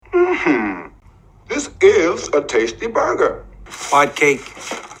This is a tasty burger. Hot cake.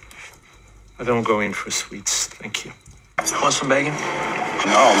 I don't go in for sweets, thank you. Want some bacon?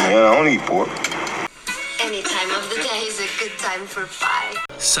 No, man, I don't eat pork. Any time of the day is a good time for pie.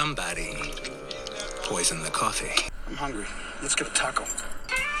 Somebody poisoned the coffee. I'm hungry. Let's get a taco.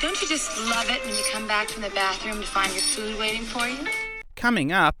 Don't you just love it when you come back from the bathroom to find your food waiting for you?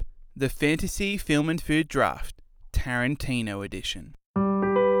 Coming up, the Fantasy Film and Food Draft, Tarantino edition.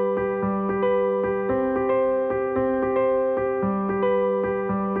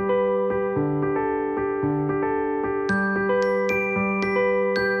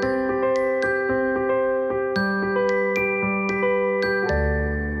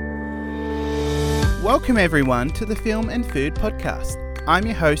 Welcome everyone to the Film and Food Podcast. I'm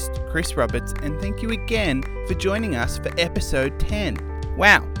your host, Chris Roberts, and thank you again for joining us for episode 10.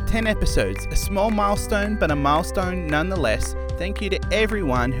 Wow, 10 episodes, a small milestone, but a milestone nonetheless. Thank you to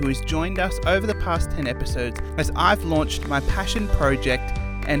everyone who has joined us over the past 10 episodes as I've launched my passion project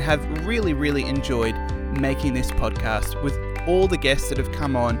and have really enjoyed making this podcast with all the guests that have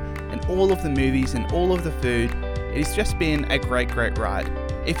come on and all of the movies and all of the food. It has just been a great ride.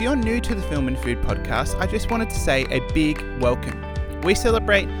 If you're new to the Film and Food Podcast, I just wanted to say a big welcome. We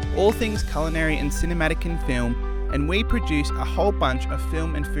celebrate all things culinary and cinematic in film, and we produce a whole bunch of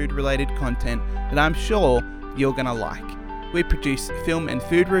film and food related content that I'm sure you're going to like. We produce film and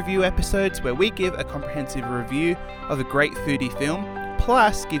food review episodes where we give a comprehensive review of a great foodie film,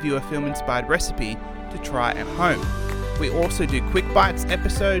 plus give you a film inspired recipe to try at home. We also do quick bites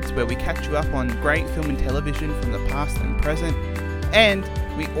episodes where we catch you up on great film and television from the past and present. And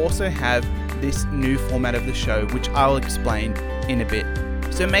we also have this new format of the show, which I'll explain in a bit.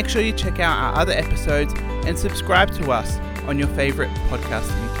 So make sure you check out our other episodes and subscribe to us on your favorite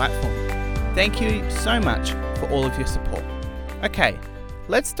podcasting platform. Thank you so much for all of your support. Okay,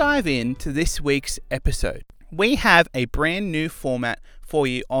 let's dive into this week's episode. We have a brand new format for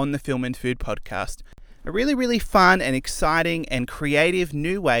you on the Film and Food Podcast. A really fun and exciting and creative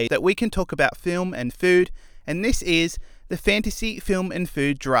new way that we can talk about film and food, and this is the Fantasy Film and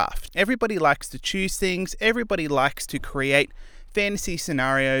Food Draft. Everybody likes to choose things, everybody likes to create fantasy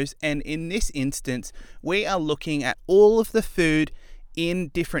scenarios, and in this instance, we are looking at all of the food in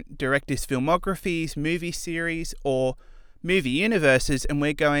different directors' filmographies, movie series, or movie universes, and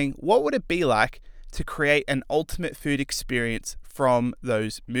we're going, what would it be like to create an ultimate food experience from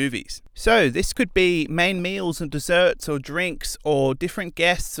those movies? So this could be main meals and desserts or drinks or different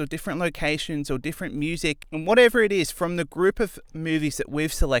guests or different locations or different music and whatever it is from the group of movies that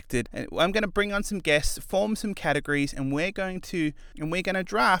we've selected. And I'm going to bring on some guests, form some categories, and we're going to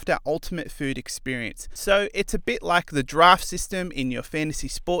draft our ultimate food experience. So it's a bit like the draft system in your fantasy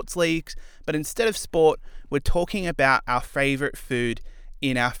sports leagues, but instead of sport, we're talking about our favorite food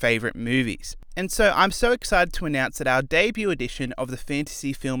in our favorite movies. And so I'm so excited to announce that our debut edition of the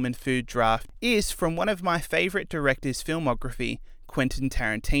Fantasy Film and Food Draft is from one of my favorite directors' filmography, Quentin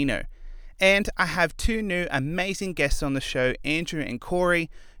Tarantino. And I have two new amazing guests on the show, Andrew and Corey,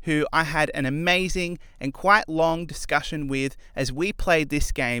 who I had an amazing and quite long discussion with as we played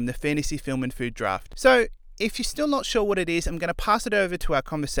this game, the Fantasy Film and Food Draft. So if you're still not sure what it is, I'm going to pass it over to our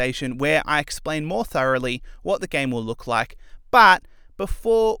conversation where I explain more thoroughly what the game will look like. But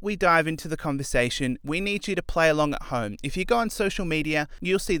before we dive into the conversation, we need you to play along at home. If you go on social media,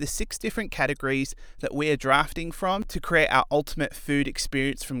 you'll see the 6 different categories that we are drafting from to create our ultimate food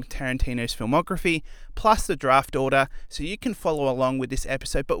experience from Tarantino's filmography, plus the draft order, so you can follow along with this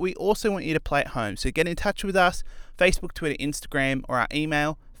episode. But we also want you to play at home. So get in touch with us, Facebook, Twitter, Instagram, or our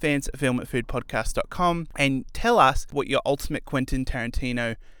email, fans@filmatfoodpodcast.com, and tell us what your ultimate Quentin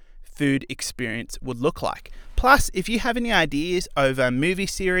Tarantino food experience would look like. Plus, if you have any ideas over movie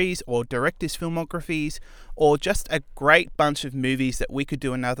series or directors' filmographies, or just a great bunch of movies that we could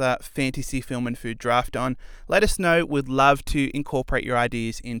do another Fantasy Film and Food Draft on, let us know. We'd love to incorporate your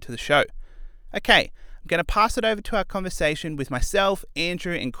ideas into the show. Okay, I'm going to pass it over to our conversation with myself,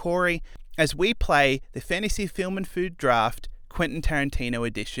 Andrew, and Corey as we play the Fantasy Film and Food Draft Quentin Tarantino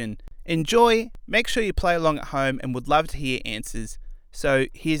edition. Enjoy, make sure you play along at home, and would love to hear answers. So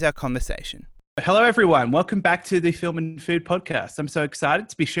here's our conversation. Hello, everyone. Welcome back to the Film and Food Podcast. I'm so excited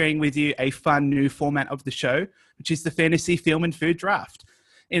to be sharing with you a fun new format of the show, which is the Fantasy Film and Food Draft.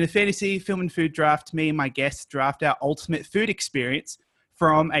 In the Fantasy Film and Food Draft, me and my guests draft our ultimate food experience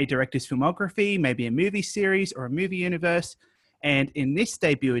from a director's filmography, maybe a movie series or a movie universe. And in this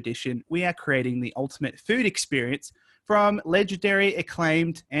debut edition, we are creating the ultimate food experience from legendary,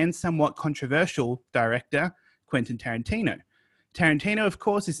 acclaimed, and somewhat controversial director Quentin Tarantino. Tarantino, of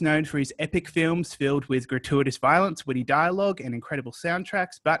course, is known for his epic films filled with gratuitous violence, witty dialogue, and incredible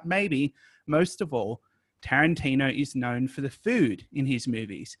soundtracks, but maybe most of all, Tarantino is known for the food in his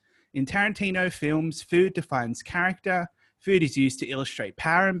movies. In Tarantino films, food defines character, food is used to illustrate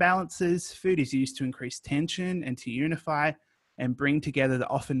power imbalances, food is used to increase tension and to unify and bring together the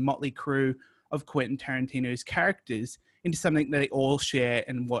often motley crew of Quentin Tarantino's characters into something that they all share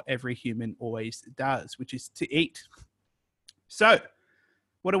and what every human always does, which is to eat. So,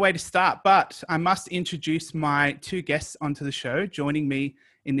 what a way to start. But I must introduce my two guests onto the show, joining me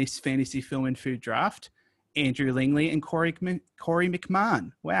in this fantasy film and food draft, Andrew Lingley and Corey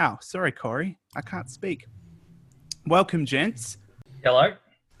McMahon. Wow, sorry, Corey, I can't speak. Welcome, gents. Hello.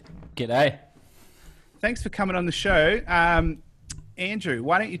 G'day. Thanks for coming on the show. Andrew,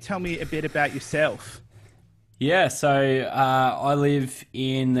 why don't you tell me a bit about yourself? Yeah, so I live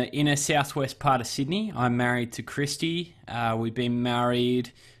in the inner southwest part of Sydney. I'm married to Christy. We've been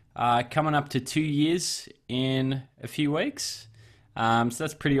married coming up to 2 years in a few weeks. So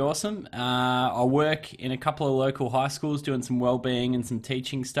that's pretty awesome. I work in a couple of local high schools doing some wellbeing and some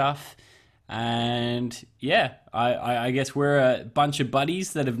teaching stuff. And yeah, I guess we're a bunch of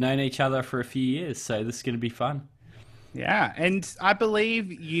buddies that have known each other for a few years. So this is going to be fun. Yeah, and I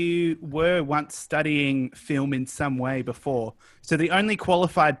believe you were once studying film in some way before. So the only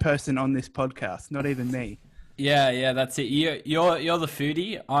qualified person on this podcast, not even me. Yeah, that's it. You're the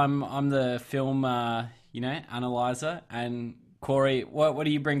foodie. I'm the film, analyzer. And Corey, what do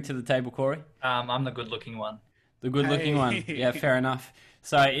you bring to the table, Corey? I'm the good-looking one. The good-looking one. Yeah, fair enough.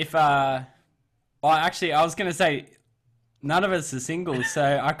 So if I was going to say none of us are single,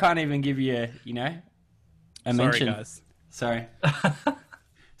 so I can't even give you, a mention. Sorry, guys. Sorry.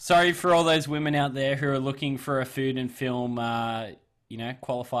 Sorry for all those women out there who are looking for a food and film,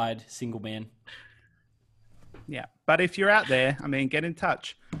 qualified single man. Yeah, but if you're out there, get in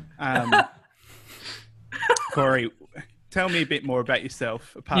touch. Corey, tell me a bit more about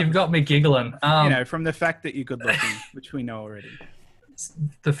yourself. You've got me giggling. From the fact that you're good looking, which we know already.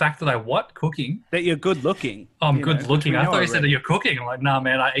 The fact that I what? Cooking? That you're good looking. Oh, I'm good looking. I thought you said that you're cooking. I'm like, nah,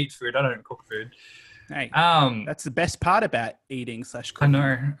 man, I eat food. I don't cook food. Hey, that's the best part about eating / cooking.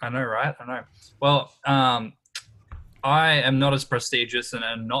 I know, right? I know. Well, I am not as prestigious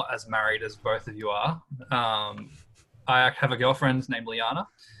and not as married as both of you are. I have a girlfriend named Liana,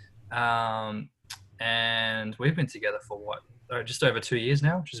 and we've been together for just over 2 years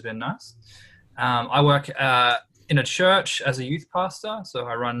now, which has been nice. I work in a church as a youth pastor, so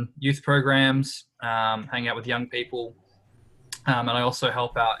I run youth programs, hang out with young people, and I also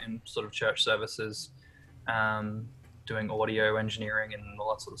help out in sort of church services, doing audio engineering and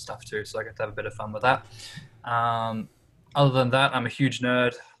all that sort of stuff too, so I get to have a bit of fun with that. Other than that, I'm a huge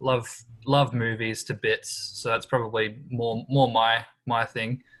nerd, love movies to bits, so that's probably more my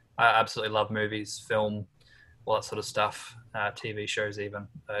thing. I absolutely love movies, film, all that sort of stuff, TV shows even.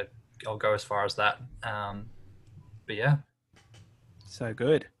 I'll go as far as that. But yeah. So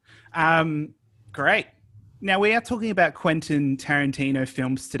good. Great. Now, we are talking about Quentin Tarantino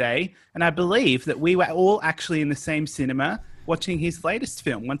films today, and I believe that we were all actually in the same cinema watching his latest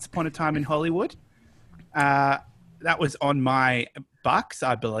film, Once Upon a Time in Hollywood. That was on my Bucks,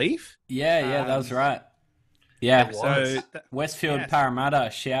 I believe. Yeah, that was right. Yeah, so Westfield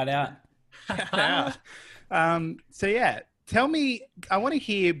Parramatta, shout out. So yeah, tell me, I want to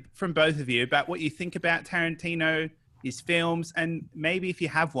hear from both of you about what you think about Tarantino, his films, and maybe if you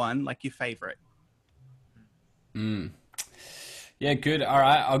have one, like your favorite. Yeah, good. All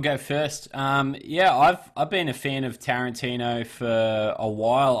right, I'll go first. I've been a fan of Tarantino for a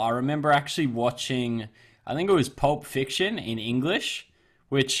while. I remember actually watching, I think it was Pulp Fiction in English,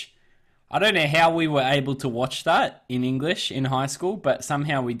 which I don't know how we were able to watch that in English in high school, but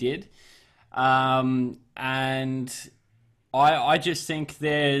somehow we did. And I just think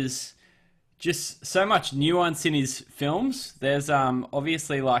there's just so much nuance in his films. There's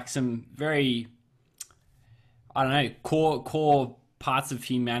obviously like some very, core parts of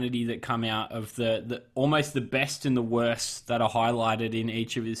humanity that come out of the almost the best and the worst that are highlighted in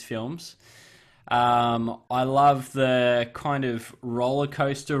each of his films. I love the kind of roller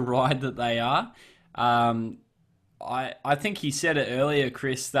coaster ride that they are. I think he said it earlier,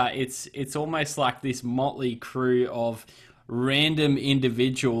 Chris, that it's almost like this motley crew of random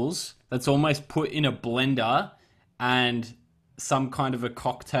individuals that's almost put in a blender and some kind of a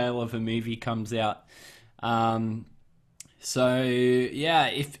cocktail of a movie comes out. So yeah,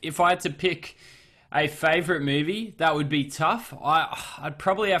 if I had to pick a favorite movie, that would be tough. I'd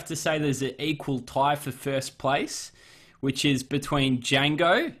probably have to say there's an equal tie for first place, which is between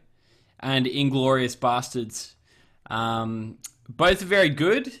Django and Inglourious Bastards. both are very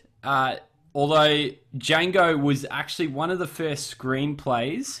good. Although Django was actually one of the first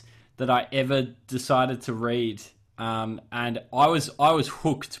screenplays that I ever decided to read. And I was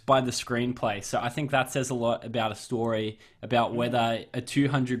hooked by the screenplay. So I think that says a lot about a story, about whether a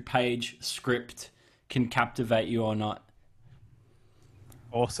 200-page script can captivate you or not.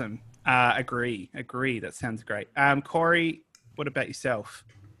 Awesome. Agree. That sounds great. Corey, what about yourself?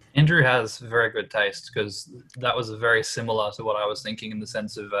 Andrew has very good taste, because that was very similar to what I was thinking in the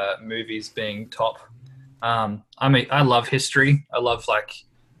sense of movies being top. I love history. I love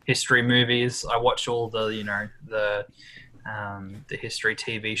history movies. I watch all the history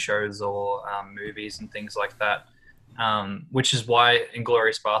TV shows or movies and things like that. Which is why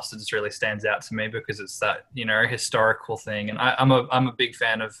Inglourious Basterds really stands out to me, because it's that historical thing, and I'm a big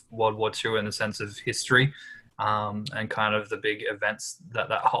fan of World War II in the sense of history, and kind of the big events that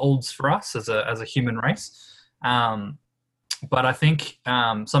holds for us as a human race. But I think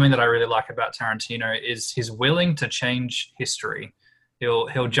something that I really like about Tarantino is he's willing to change history.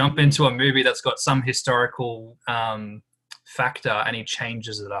 He'll jump into a movie that's got some historical factor and he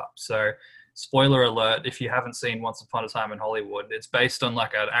changes it up. So, spoiler alert, if you haven't seen Once Upon a Time in Hollywood, it's based on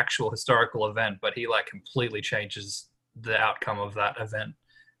an actual historical event, but he completely changes the outcome of that event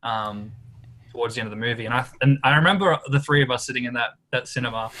towards the end of the movie. And I remember the three of us sitting in that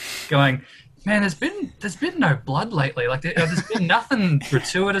cinema going, man, there's been no blood lately. There's been nothing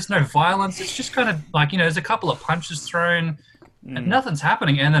gratuitous, no violence. It's just kind of there's a couple of punches thrown and nothing's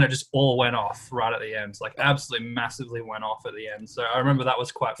happening. And then it just all went off right at the end. Absolutely massively went off at the end. So I remember that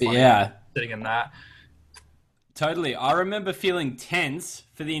was quite funny. Yeah. Sitting in that. Totally. I remember feeling tense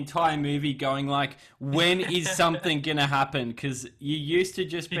for the entire movie, going when is something going to happen? Because you used to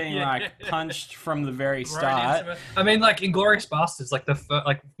just being punched from the very start. Right, I mean, Inglourious Basterds,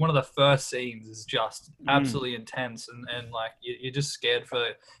 one of the first scenes is just absolutely intense, and you're just scared for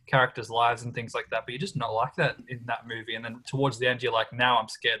characters' lives and things like that. But you're just not like that in that movie. And then towards the end, you're now I'm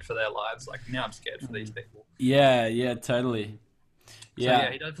scared for their lives. Now I'm scared for these people. Yeah, totally.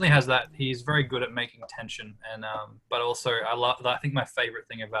 Yeah, he definitely has that. He's very good at making tension, and but also I think my favorite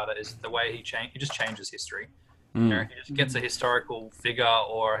thing about it is the way he just changes history. He just gets a historical figure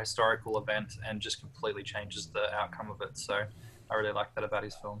or a historical event and just completely changes the outcome of it. So I really like that about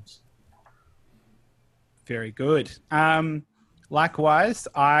his films. Very good. Likewise,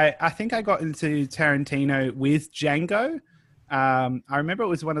 I think I got into Tarantino with Django. I remember it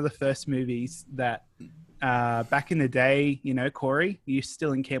was one of the first movies that back in the day, Corey, you're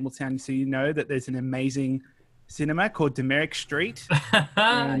still in Campbelltown, so you know that there's an amazing cinema called Demerrick Street.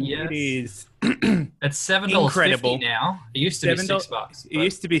 Yes. It is it's $7.50 now. It used to be $6. It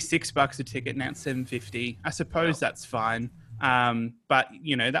used to be $6 a ticket, now it's $7.50. I suppose that's fine. But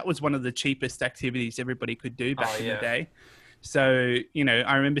that was one of the cheapest activities everybody could do back in the day. So,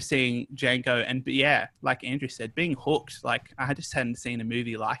 I remember seeing Django and like Andrew said, being hooked. I just hadn't seen a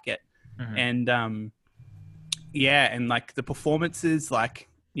movie like it. And and the performances,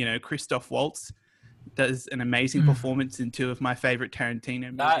 Christoph Waltz does an amazing performance in two of my favorite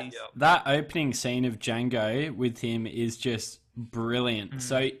Tarantino movies. That opening scene of Django with him is just brilliant.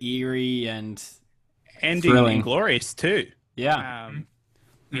 So eerie and thrilling. Glorious too. Yeah.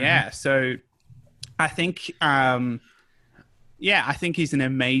 So I think I think he's an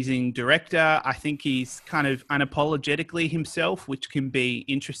amazing director. I think he's kind of unapologetically himself, which can be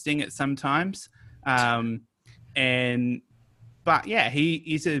interesting at some times. But he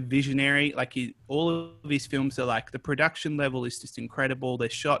is a visionary. All of his films are the production level is just incredible. They're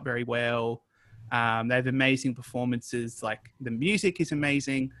shot very well. They have amazing performances. The music is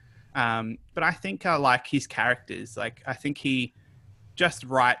amazing. But I think I like his characters. I think he just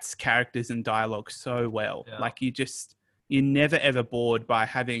writes characters and dialogue so well. Yeah. You're never ever bored by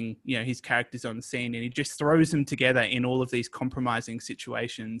having, his characters on scene, and he just throws them together in all of these compromising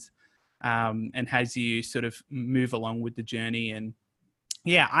situations. And has you sort of move along with the journey. And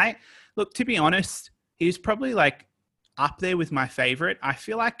to be honest, he's probably up there with my favorite. I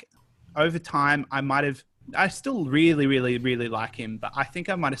feel like over time I still really, really, really like him, but I think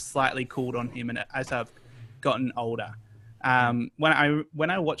I might have slightly cooled on him as I've gotten older. When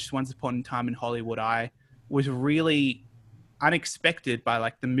I watched Once Upon a Time in Hollywood, I was really unexpected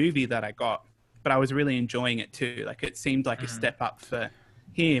by the movie that I got, but I was really enjoying it too. It seemed like a step up for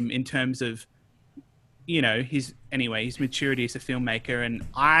him in terms of his maturity as a filmmaker. And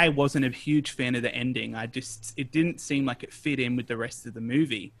I wasn't a huge fan of the ending. It didn't seem like it fit in with the rest of the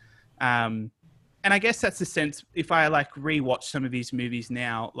movie. And I guess that's the sense, if I rewatch some of these movies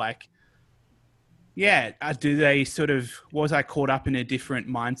now, do they was I caught up in a different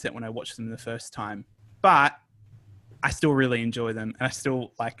mindset when I watched them the first time? But I still really enjoy them, and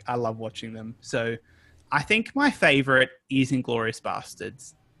I love watching them. So I think my favorite is Inglourious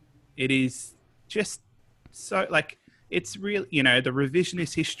Bastards. It is just so like, it's real, the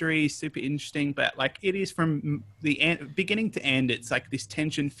revisionist history is super interesting, but like it is from the beginning to end. It's like this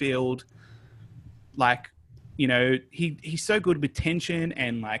tension filled, like, he's so good with tension,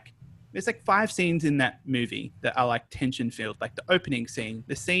 and like, there's like 5 scenes in that movie that are like tension filled, like the opening scene,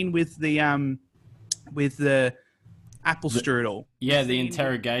 the scene with the apple strudel. Yeah, the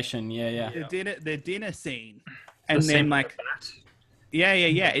interrogation. Yeah. The dinner scene. And then like, yeah.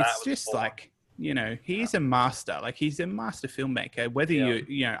 It's just like, he's a master. Like, he's a master filmmaker. Whether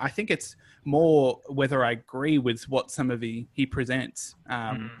I think it's more whether I agree with what some of he presents.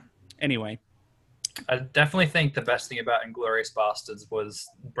 Anyway. I definitely think the best thing about Inglourious Bastards was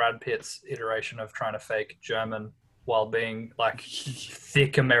Brad Pitt's iteration of trying to fake German while being like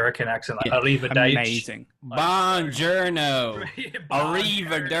thick American accent, like arrivederci. Amazing. Buongiorno.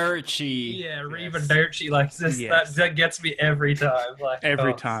 Arrivederci. Yeah, arrivederci. Like this, that gets me every time. Like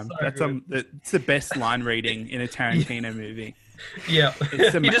every time. So That's it's the best line reading in a Tarantino movie. Yeah,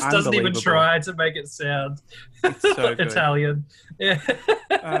 he just doesn't even try to make it sound so Italian.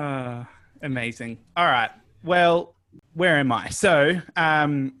 Yeah. Amazing. All right. Well, where am I? So,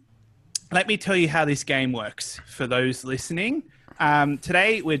 let me tell you how this game works for those listening.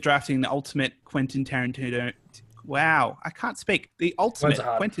 Today, we're drafting the ultimate Quentin Tarantino. Wow, I can't speak. The ultimate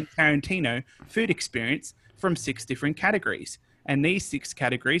Quentin Tarantino food experience from 6 different categories. And these 6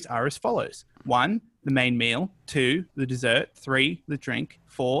 categories are as follows. 1, the main meal. 2, the dessert. 3, the drink.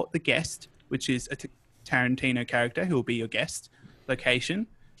 4, the guest, which is a Tarantino character who will be your guest. Location,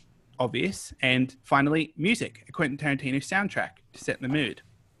 obvious. And finally, music, a Quentin Tarantino soundtrack to set the mood.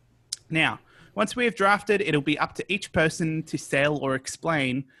 Now, once we have drafted, it'll be up to each person to sell or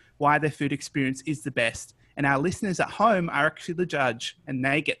explain why their food experience is the best. And our listeners at home are actually the judge, and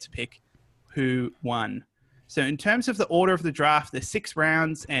they get to pick who won. So in terms of the order of the draft, there's 6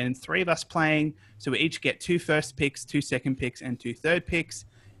 rounds and 3 of us playing. So we each get 2 first picks, 2 second picks, and 2 third picks.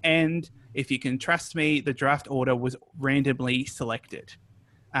 And if you can trust me, the draft order was randomly selected.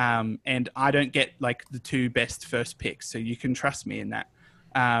 And I don't get like the 2 best first picks. So you can trust me in that.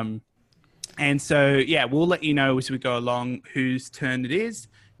 And so, yeah, we'll let you know as we go along whose turn it is.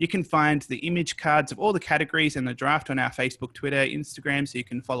 You can find the image cards of all the categories and the draft on our Facebook, Twitter, Instagram, so you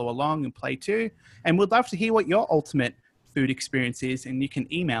can follow along and play too. And we'd love to hear what your ultimate food experience is. And you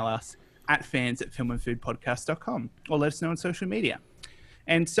can email us at fans@filmandfoodpodcast.com or let us know on social media.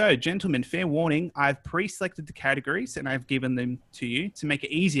 And so, gentlemen, fair warning, I've pre-selected the categories and I've given them to you to make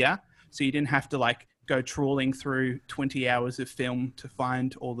it easier so you didn't have to like go trawling through 20 hours of film to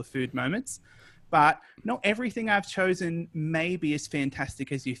find all the food moments. But not everything I've chosen may be as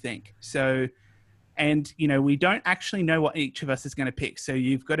fantastic as you think. So, and, we don't actually know what each of us is going to pick. So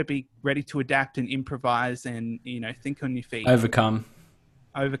you've got to be ready to adapt and improvise and, think on your feet. Overcome.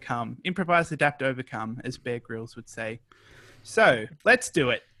 Improvise, adapt, overcome, as Bear Grylls would say. So let's do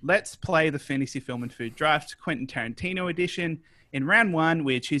it. Let's play the Fantasy Film and Food Draft, Quentin Tarantino edition. In round 1,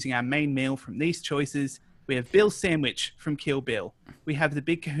 we're choosing our main meal from these choices. We have Bill's Sandwich from Kill Bill. We have the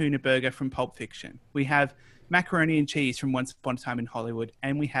Big Kahuna Burger from Pulp Fiction. We have macaroni and cheese from Once Upon a Time in Hollywood.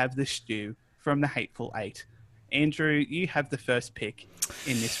 And we have the stew from The Hateful Eight. Andrew, you have the first pick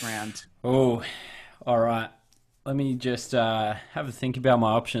in this round. Oh, all right. Let me just have a think about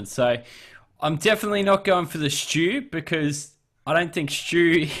my options. So I'm definitely not going for the stew because I don't think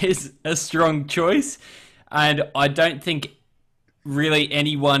stew is a strong choice. And I don't think really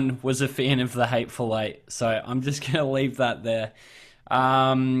anyone was a fan of The Hateful Eight. So I'm just going to leave that there.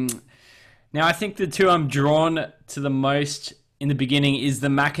 Now, I think the 2 I'm drawn to the most in the beginning is the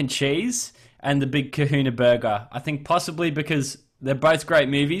mac and cheese and the Big Kahuna Burger. I think possibly because they're both great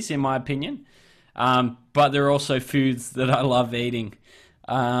movies, in my opinion. But they're also foods that I love eating.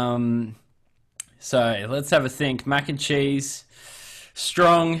 So let's have a think. Mac and cheese,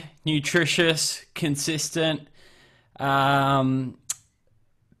 strong, nutritious, consistent.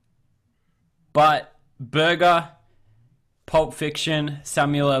 But burger, Pulp Fiction,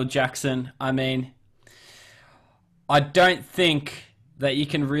 Samuel L. Jackson. I mean, I don't think that you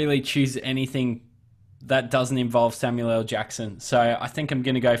can really choose anything that doesn't involve Samuel L. Jackson. So I think I'm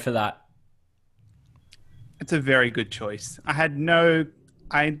going to go for that. It's a very good choice. I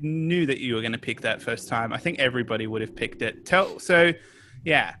knew that you were going to pick that first time. I think everybody would have picked it. So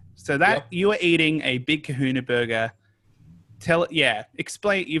you were eating a Big Kahuna Burger.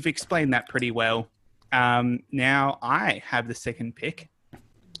 You've explained that pretty well. Now I have the second pick.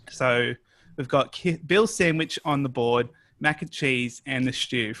 So we've got Bill's Sandwich on the board, mac and cheese, and the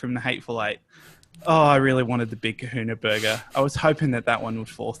stew from The Hateful Eight. Oh, I really wanted the Big Kahuna burger. I was hoping that one would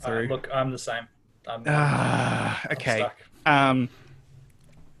fall through. Look, I'm the same. I'm Okay. stuck.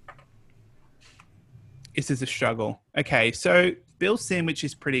 This is a struggle. Okay, so Bill's sandwich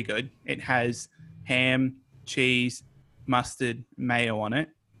is pretty good. It has ham, cheese, mustard, mayo on it.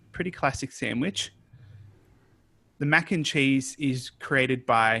 Pretty classic sandwich. The mac and cheese is created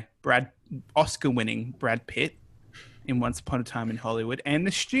by Oscar-winning Brad Pitt in Once Upon a Time in Hollywood. And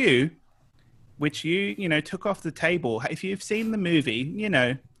the stew, which you took off the table. If you've seen the movie,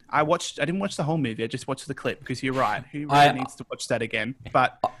 I didn't watch the whole movie. I just watched the clip because you're right. Who really needs to watch that again?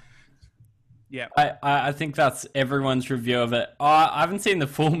 But yeah, I think that's everyone's review of it. I haven't seen the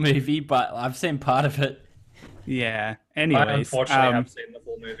full movie, but I've seen part of it. Yeah. Anyways, I unfortunately have seen the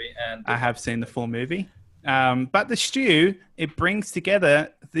full movie, and I have seen the full movie. But the stew, it brings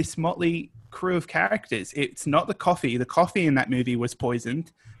together this motley crew of characters. It's not the coffee. The coffee in that movie was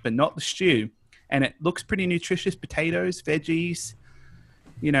poisoned, but not the stew. And it looks pretty nutritious. Potatoes, veggies,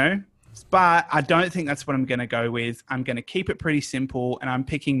 But I don't think that's what I'm going to go with. I'm going to keep it pretty simple, and I'm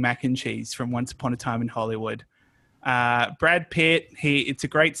picking mac and cheese from Once Upon a Time in Hollywood. Brad Pitt, it's a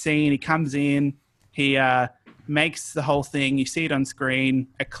great scene. He comes in, he makes the whole thing. You see it on screen.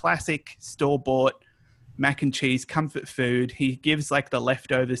 A classic store-bought mac and cheese comfort food. He gives the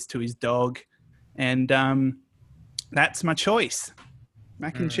leftovers to his dog, and that's my choice.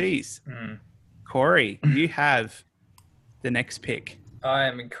 Mac and cheese. Corey, you have the next pick. I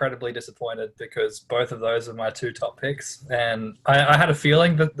am incredibly disappointed because both of those are my two top picks, and I had a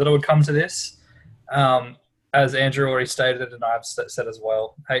feeling that it would come to this. As Andrew already stated, and I've said as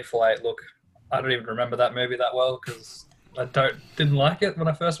well, Hateful Eight. Look, I don't even remember that movie that well because I didn't like it when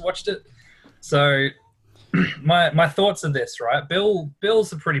I first watched it. So my thoughts are this, right?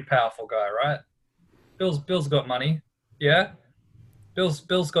 Bill's a pretty powerful guy, right? Bill's got money, yeah. Bill's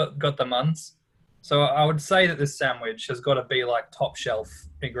got the muns. So I would say that this sandwich has got to be top shelf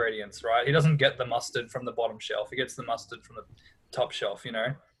ingredients, right? He doesn't get the mustard from the bottom shelf. He gets the mustard from the top shelf,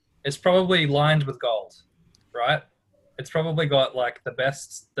 It's probably lined with gold, right? It's probably got the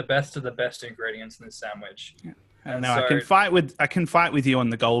best of the best ingredients in this sandwich. Yeah. I can fight with you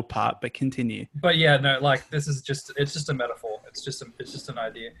on the gold part, but continue. But yeah, no, it's just a metaphor. It's just an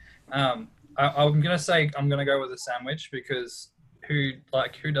idea. I'm gonna say I'm gonna go with a sandwich because who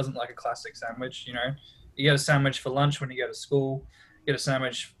doesn't like a classic sandwich? You get a sandwich for lunch when you go to school. You get a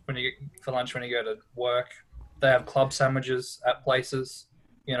sandwich for lunch when you go to work. They have club sandwiches at places.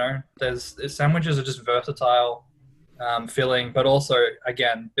 Sandwiches are just versatile, filling, but also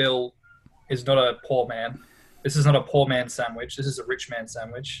again, Bill is not a poor man. This is not a poor man sandwich. This is a rich man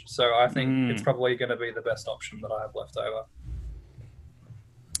sandwich. So I think it's probably going to be the best option that I have left over.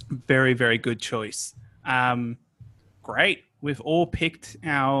 Very, very good choice. Great. We've all picked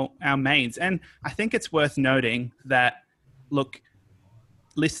our mains. And I think it's worth noting that, look,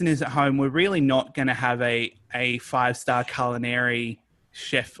 listeners at home, we're really not going to have a 5-star culinary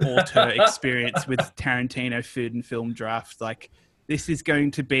chef auteur experience with Tarantino food and film draft. This is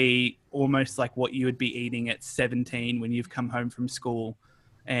going to be almost like what you would be eating at 17 when you've come home from school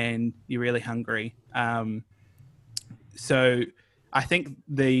and you're really hungry. So I think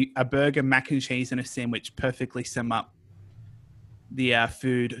a burger, mac and cheese, and a sandwich perfectly sum up the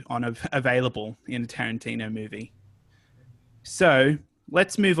food available in a Tarantino movie. So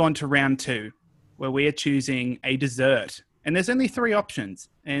let's move on to round 2, where we are choosing a dessert. And there's only 3 options.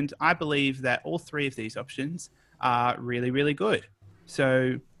 And I believe that all 3 of these options are really, really good.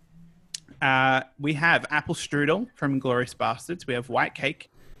 So we have apple strudel from Glorious Bastards. We have white cake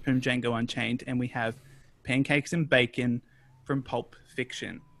from Django Unchained. And we have pancakes and bacon from Pulp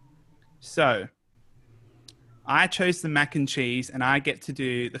Fiction. So I chose the mac and cheese, and I get to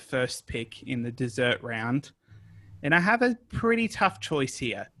do the first pick in the dessert round. And I have a pretty tough choice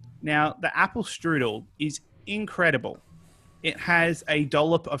here. Now, the apple strudel is incredible. It has a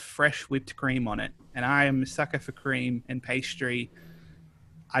dollop of fresh whipped cream on it. And I am a sucker for cream and pastry.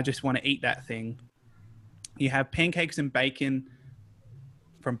 I just want to eat that thing. You have pancakes and bacon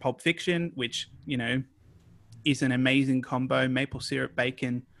from Pulp Fiction, which, is an amazing combo. Maple syrup,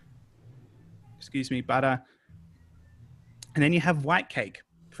 bacon, butter. And then you have white cake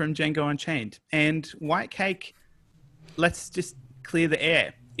from Django Unchained. And white cake, let's just clear the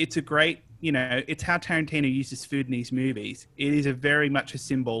air. It's a great, it's how Tarantino uses food in his movies. It is very much a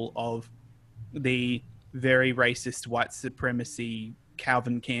symbol of the very racist white supremacy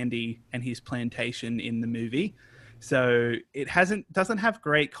Calvin Candy and his plantation in the movie. So it doesn't have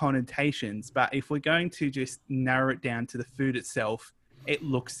great connotations, but if we're going to just narrow it down to the food itself, it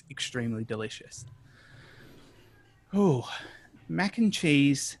looks extremely delicious. Oh, mac and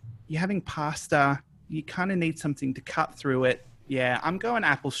cheese you're having pasta, you kind of need something to cut through it. Yeah, I'm going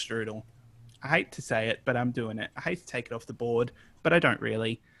apple strudel. I hate to say it, but I'm doing it. I hate to take it off the board, but I don't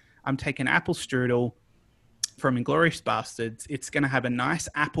really. I'm taking apple strudel from Inglourious Bastards. It's going to have a nice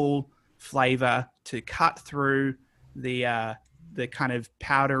apple flavor to cut through the kind of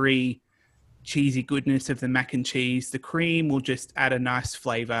powdery, cheesy goodness of the mac and cheese. The cream will just add a nice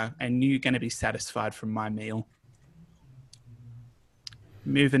flavor, and you're going to be satisfied from my meal.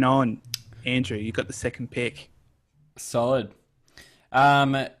 Moving on, Andrew, you got the second pick. Solid.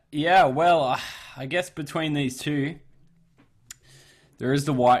 Yeah, well, I guess between these two, there is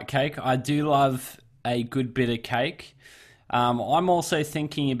the white cake. I do love a good bit of cake. I'm also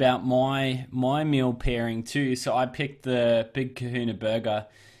thinking about my meal pairing too. So I picked the Big Kahuna Burger,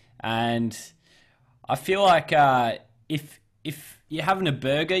 and I feel like if you're having a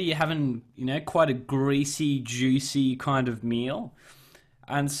burger, you're having quite a greasy, juicy kind of meal,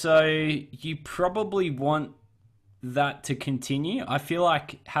 and so you probably want that to continue. I feel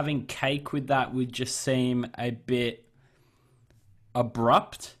like having cake with that would just seem a bit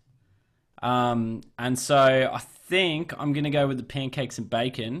abrupt. And so I think I'm going to go with the pancakes and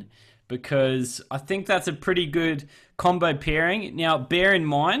bacon, because I think that's a pretty good combo pairing. Now, bear in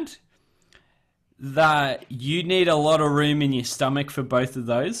mind that you need a lot of room in your stomach for both of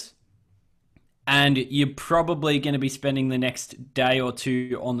those. And you're probably going to be spending the next day or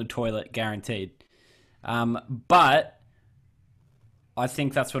two on the toilet, guaranteed. But I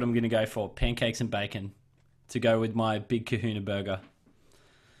think that's what I'm going to go for. Pancakes and bacon to go with my Big Kahuna Burger.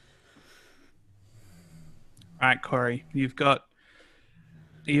 All right, Corey, I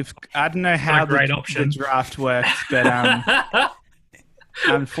don't know how the draft works, but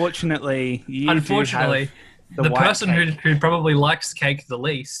unfortunately, the person who probably likes cake the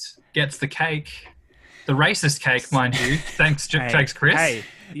least gets the cake, the racist cake, mind you. Thanks, Chris. Hey,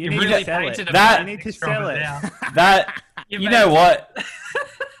 you need really to sell painted it. a You need to sell it. That you know what?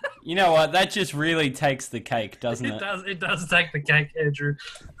 You know what? That just really takes the cake, doesn't it? It does take the cake, Andrew.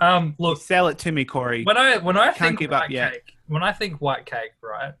 Look, sell it to me, Corey. When I Can't think white cake, when I think white cake,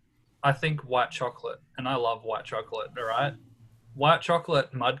 right? I think white chocolate, and I love white chocolate. All right, white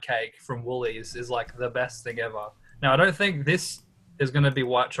chocolate mud cake from Woolies is like the best thing ever. Now, I don't think this is going to be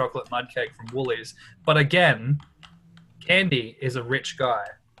white chocolate mud cake from Woolies, but again, Candy is a rich guy.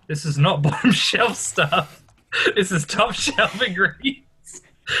 This is not bottom shelf stuff. This is top shelf ingredients.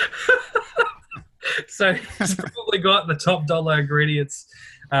 So he's probably got the top dollar ingredients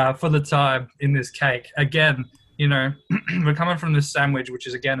for the time in this cake. Again, we're coming from this sandwich, which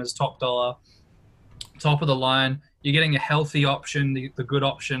is again is top dollar, top of the line. You're getting a healthy option, the good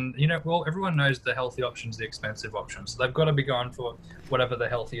option. Well, everyone knows the healthy option's the expensive option, so they've got to be going for whatever the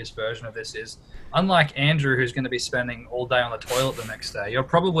healthiest version of this is. Unlike Andrew, who's going to be spending all day on the toilet the next day, you're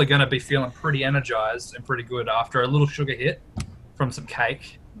probably going to be feeling pretty energized and pretty good after a little sugar hit from some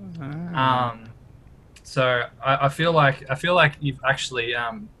cake. So I feel like you've actually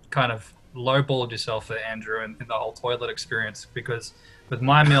kind of lowballed yourself there, Andrew, in the whole toilet experience, because with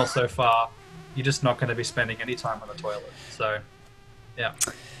my meal so far, you're just not going to be spending any time on the toilet. So, yeah.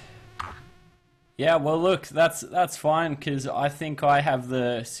 Yeah, well, look, that's fine, because I think I have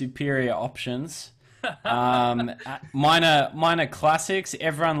the superior options. Mine are classics.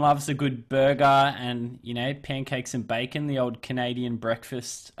 Everyone loves a good burger and, pancakes and bacon, the old Canadian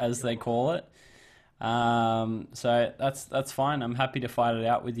breakfast, as they call it. So that's fine. I'm happy to fight it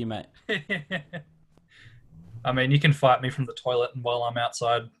out with you, mate. I mean, you can fight me from the toilet and while I'm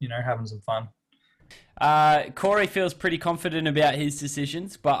outside, having some fun. Corey feels pretty confident about his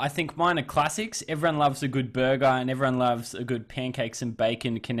decisions, but I think mine are classics. Everyone loves a good burger and everyone loves a good pancakes and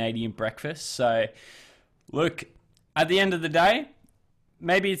bacon Canadian breakfast. So, look, at the end of the day,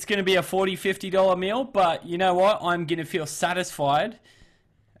 maybe it's going to be a $40, $50 meal, but you know what? I'm going to feel satisfied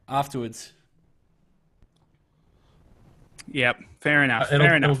afterwards. Yep, fair enough.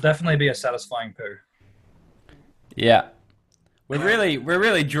 It'll definitely be a satisfying poo. Yeah. We're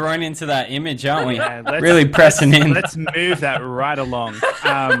really drawing into that image, aren't we? Yeah, really pressing in. Let's move that right along.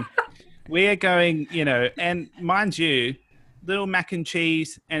 We are going, and mind you, little mac and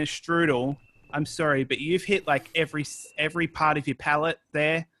cheese and a strudel. I'm sorry, but you've hit like every part of your palate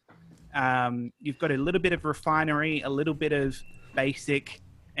there. You've got a little bit of refinery, a little bit of basic,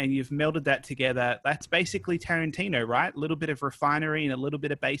 and you've melded that together. That's basically Tarantino, right? A little bit of refinery and a little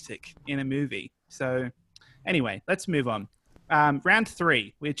bit of basic in a movie. So anyway, let's move on. Round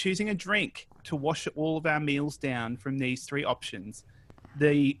 3, we're choosing a drink to wash all of our meals down from these 3 options.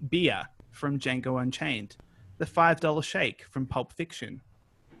 The beer from Django Unchained, the $5 shake from Pulp Fiction,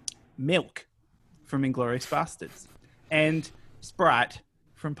 milk from Inglourious Bastards, and Sprite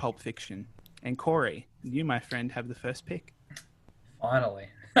from Pulp Fiction. And Corey, you, my friend, have the first pick. Finally.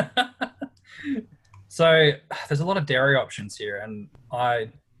 So there's a lot of dairy options here, and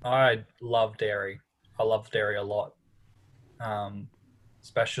I love dairy. I love dairy a lot,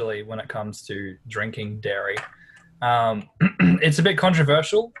 especially when it comes to drinking dairy. It's a bit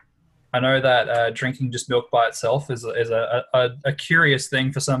controversial. I know that drinking just milk by itself is a curious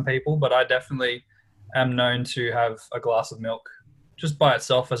thing for some people, but I definitely am known to have a glass of milk just by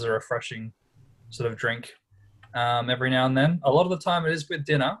itself as a refreshing sort of drink every now and then. A lot of the time it is with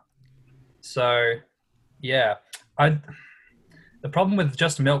dinner. So yeah, the problem with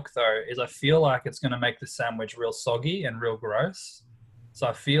just milk though is I feel like it's going to make the sandwich real soggy and real gross. So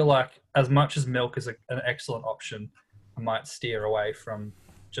I feel like as much as milk is an excellent option, I might steer away from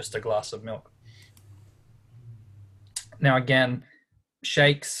just a glass of milk. Now again,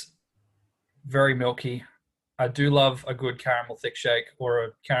 shakes, very milky. I do love a good caramel thick shake or a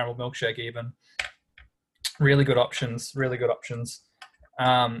caramel milkshake even. Really good options, really good options.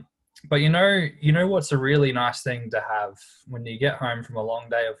 But you know what's a really nice thing to have when you get home from a long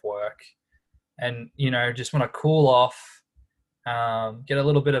day of work and, just want to cool off, get a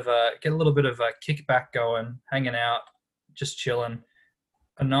little bit of a kickback going, hanging out, just chilling.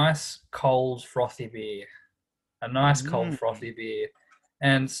 A nice cold frothy beer.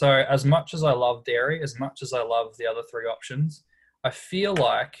 And so as much as I love dairy, as much as I love the other three options, I feel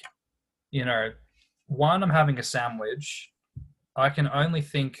like, one, I'm having a sandwich. I can only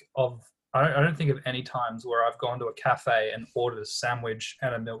think of, I don't think of any times where I've gone to a cafe and ordered a sandwich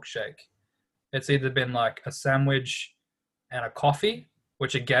and a milkshake. It's either been like a sandwich and a coffee,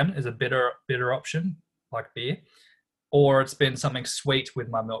 which again is a bitter option, like beer, or it's been something sweet with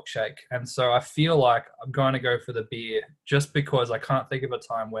my milkshake. And so I feel like I'm going to go for the beer just because I can't think of a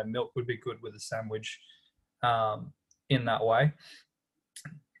time where milk would be good with a sandwich in that way.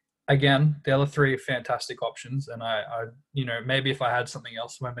 Again, the other three are fantastic options. And I maybe if I had something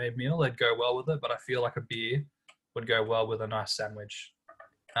else for my main meal, they'd go well with it. But I feel like a beer would go well with a nice sandwich.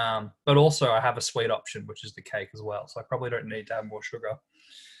 But also I have a sweet option, which is the cake as well. So I probably don't need to have more sugar,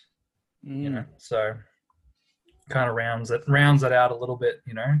 so kind of rounds it out a little bit,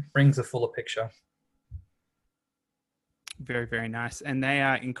 brings a fuller picture. Very, very nice. And they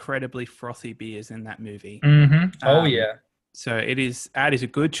are incredibly frothy beers in that movie. Mm-hmm. Oh, yeah. So that is a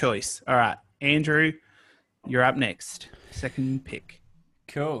good choice. All right, Andrew, you're up next. Second pick.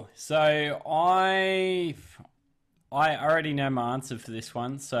 Cool. So I already know my answer for this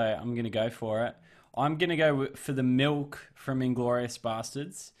one, so I'm going to go for it. I'm going to go for the milk from Inglourious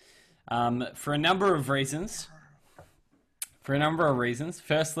Bastards for a number of reasons.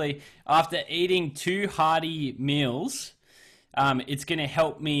 Firstly, after eating 2 hearty meals, it's going to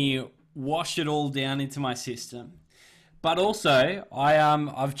help me wash it all down into my system. But also,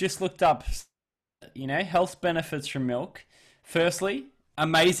 I've just looked up, health benefits from milk. Firstly,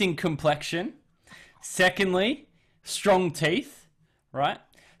 amazing complexion. Secondly, strong teeth, right?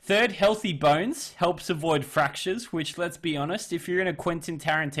 Third, healthy bones, helps avoid fractures, which, let's be honest, if you're in a Quentin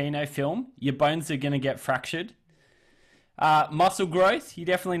Tarantino film, your bones are going to get fractured. Muscle growth, you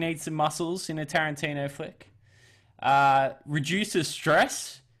definitely need some muscles in a Tarantino flick. Reduces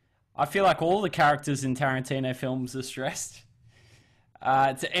stress. I feel like all the characters in Tarantino films are stressed.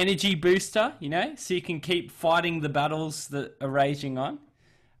 It's an energy booster, so you can keep fighting the battles that are raging on.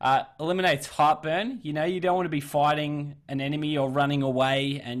 Eliminates heartburn. You don't want to be fighting an enemy or running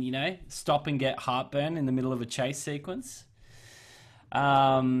away and, stop and get heartburn in the middle of a chase sequence.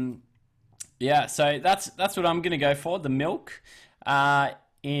 So that's what I'm going to go for, the milk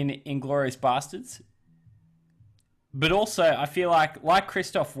in Inglourious Bastards. But also, I feel like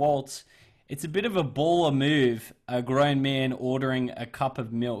Christoph Waltz, it's a bit of a baller move, a grown man ordering a cup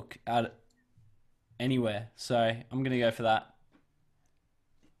of milk out anywhere. So I'm going to go for that.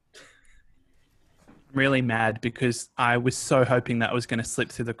 I'm really mad because I was so hoping that was going to slip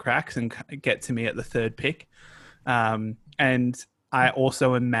through the cracks and get to me at the third pick. And I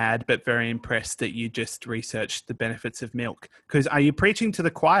also am mad but very impressed that you just researched the benefits of milk. Because are you preaching to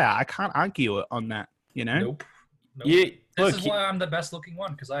the choir? I can't argue on that, Nope. This is why I'm the best looking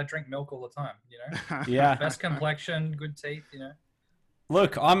one, because I drink milk all the time, Yeah. Best complexion, good teeth,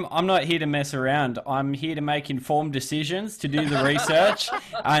 Look, I'm not here to mess around. I'm here to make informed decisions, to do the research,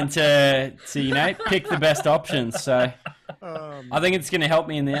 and to pick the best options. So I think it's going to help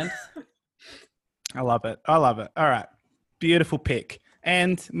me in the end. I love it. All right. Beautiful pick.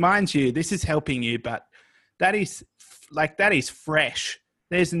 And mind you, this is helping you, but that is fresh.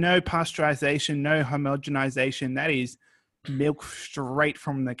 There's no pasteurization, no homogenization. That is milk straight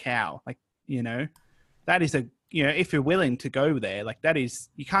from the cow. That is a if you're willing to go there, like that is,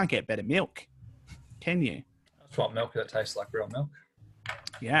 you can't get better milk, can you? That's what milk that tastes like real milk.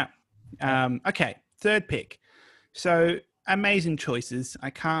 Yeah. Okay, third pick. So amazing choices. I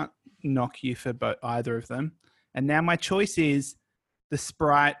can't knock you for either of them. And now my choice is the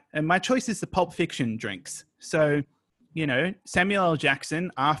Sprite, and my choice is the Pulp Fiction drinks. So, Samuel L.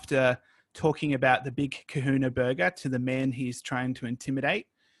 Jackson, after talking about the big Kahuna burger to the man he's trying to intimidate,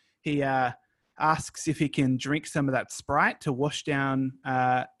 he asks if he can drink some of that Sprite to wash down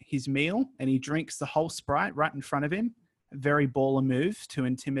his meal, and he drinks the whole Sprite right in front of him. A very baller move to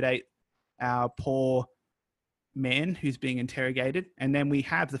intimidate our poor man who's being interrogated. And then we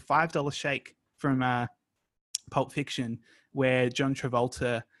have the $5 shake from Pulp Fiction, where John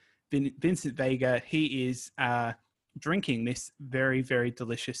Travolta, Vincent Vega, he is drinking this very, very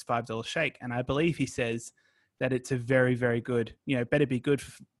delicious $5 shake. And I believe he says that it's a very, very good, better be good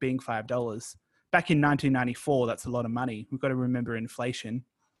for being $5. Back in 1994, that's a lot of money. We've got to remember inflation.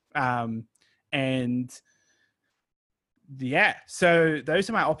 And yeah, so those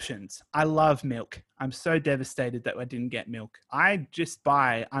are my options. I love milk. I'm so devastated that I didn't get milk. I just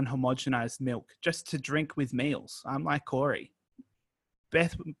buy unhomogenized milk just to drink with meals. I'm like Corey.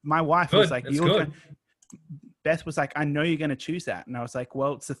 Beth, my wife, was like, Beth was like, I know you're going to choose that. And I was like,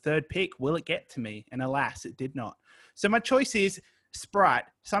 well, it's the third pick. Will it get to me? And alas, it did not. So my choice is Sprite.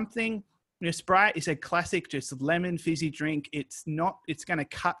 Something, Sprite is a classic, just lemon fizzy drink. It's going to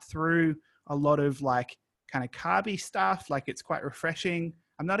cut through a lot of like kind of carby stuff. Like it's quite refreshing.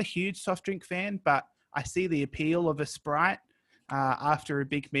 I'm not a huge soft drink fan, but I see the appeal of a Sprite after a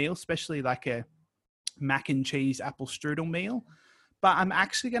big meal, especially like a mac and cheese apple strudel meal. But I'm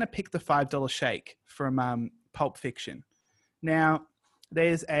actually going to pick the $5 shake from Pulp Fiction. Now,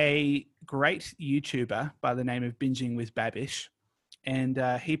 there's a great YouTuber by the name of Binging with Babish, and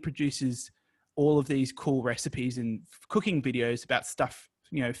he produces all of these cool recipes and cooking videos about stuff,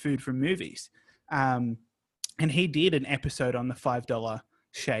 food from movies. And he did an episode on the $5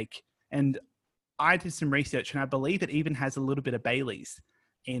 shake. And I did some research, and I believe it even has a little bit of Baileys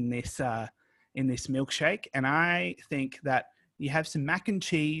in this milkshake. And I think that you have some mac and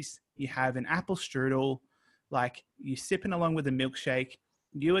cheese, you have an apple strudel, like you're sipping along with a milkshake.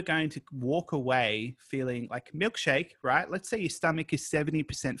 You are going to walk away feeling like milkshake, right? Let's say your stomach is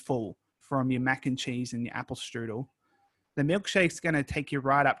 70% full from your mac and cheese and your apple strudel. The milkshake's going to take you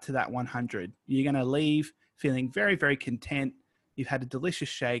right up to that 100. You're going to leave feeling very, very content. You've had a delicious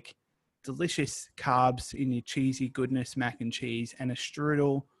shake, delicious carbs in your cheesy goodness, mac and cheese, and a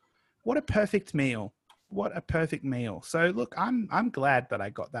strudel. What a perfect meal. What a perfect meal. So look, I'm glad that I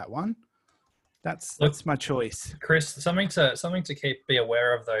got that one. That's my choice. Chris, something to be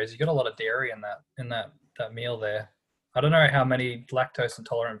aware of though is you got a lot of dairy in that meal there. I don't know how many lactose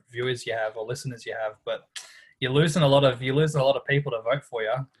intolerant viewers you have or listeners you have, but you're losing a lot of people to vote for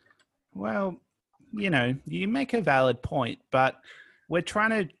you. Well, you make a valid point, but we're trying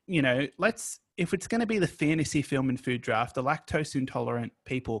to, if it's going to be the fantasy film and food draft, the lactose intolerant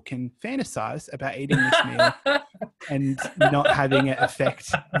people can fantasize about eating this meal and not having it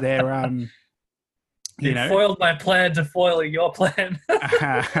affect their, You foiled my plan to foil your plan.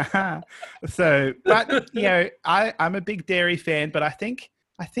 So, but I'm a big dairy fan, but I think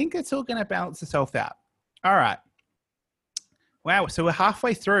it's all going to balance itself out. All right. Wow. So we're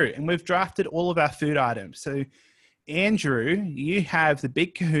halfway through and we've drafted all of our food items. So Andrew, you have the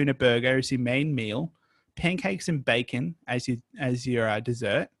Big Kahuna burger as your main meal, pancakes and bacon as your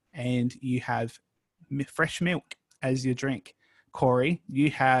dessert, and you have fresh milk as your drink. Corey,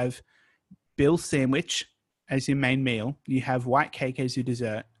 you have Bill's sandwich as your main meal. You have white cake as your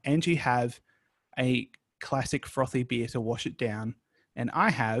dessert, and you have a classic frothy beer to wash it down. And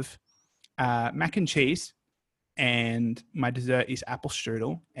I have mac and cheese, and my dessert is apple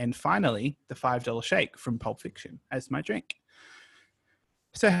strudel. And finally, the $5 shake from Pulp Fiction as my drink.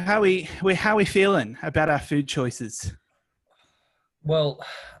 So how are we feeling about our food choices? Well,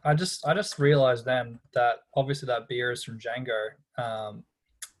 I just realized then that obviously that beer is from Django.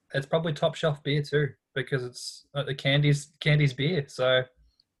 It's probably top shelf beer too, because it's the Candy's beer. So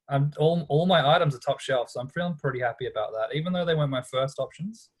all my items are top shelf. So I'm feeling pretty happy about that. Even though they weren't my first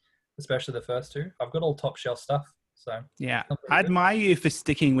options, especially the first two, I've got all top shelf stuff. So yeah, I admire you for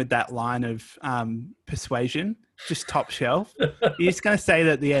sticking with that line of persuasion. Just top shelf. You're just going to say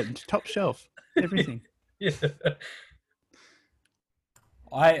that at the end, top shelf, everything. Yeah.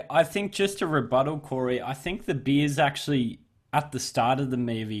 I think just to rebuttal Corey, I think the beer's actually at the start of the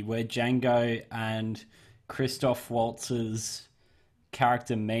movie where Django and Christoph Waltz's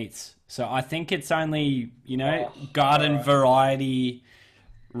character meets. So I think it's only, garden variety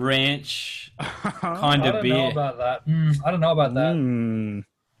ranch kind I of don't beer. know about that. I don't know about that.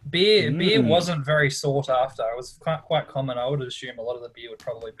 Beer wasn't very sought after. It was quite common. I would assume a lot of the beer would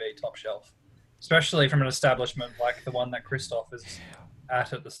probably be top shelf, especially from an establishment like the one that Christoph is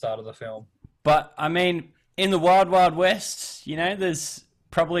at the start of the film. But I mean, in the Wild Wild West, you know, there's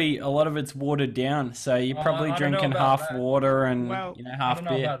probably a lot of it's watered down. So you're probably I don't know drinking about half that. water and Well, half I don't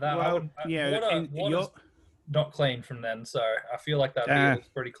know beer. about that. Well, yeah, water's not clean from then, so I feel like that beer was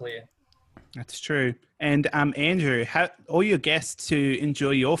pretty clear. That's true. And Andrew, all your guests who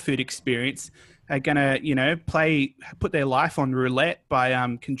enjoy your food experience are gonna, put their life on roulette by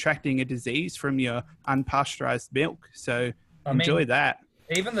contracting a disease from your unpasteurized milk. So enjoy that.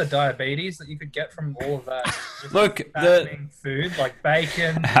 Even the diabetes that you could get from all of that. Look, fattening food like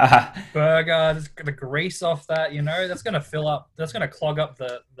bacon, burger, the grease off that, that's going to fill up. That's going to clog up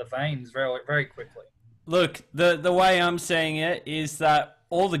the veins very, very quickly. Look, the way I'm saying it is that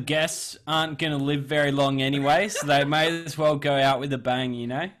all the guests aren't going to live very long anyway, so they may as well go out with a bang, you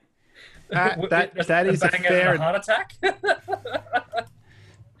know? That is a fair heart attack.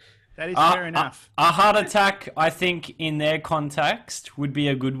 That is fair enough. A heart attack, I think, in their context, would be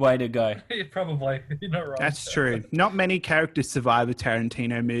a good way to go. Probably. You're not wrong. That's true. Not many characters survive a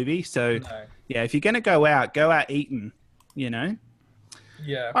Tarantino movie, so yeah, if you're going to go out eating,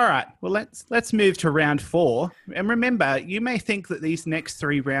 Yeah. All right. Well, let's move to round 4. And remember, you may think that these next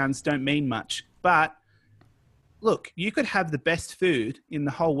 3 rounds don't mean much, but look, you could have the best food in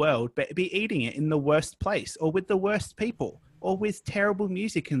the whole world, but be eating it in the worst place or with the worst people or with terrible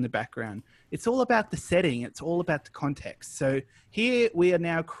music in the background. It's all about the setting. It's all about the context. So here we are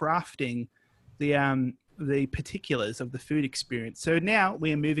now crafting the particulars of the food experience. So now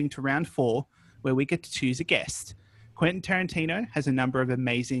we are moving to round 4, where we get to choose a guest. Quentin Tarantino has a number of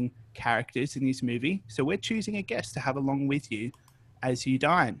amazing characters in his movie, so we're choosing a guest to have along with you as you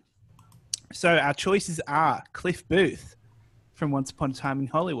dine. So our choices are Cliff Booth from Once Upon a Time in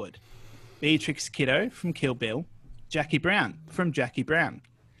Hollywood, Beatrix Kiddo from Kill Bill, Jackie Brown from Jackie Brown,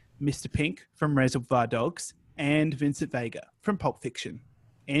 Mr. Pink from Reservoir Dogs, and Vincent Vega from Pulp Fiction.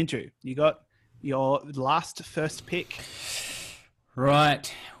 Andrew, you got your first pick.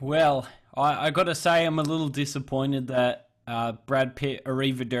 Right. Well, I got to say I'm a little disappointed that Brad Pitt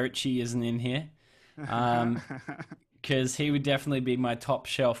Arrivederci isn't in here, because he would definitely be my top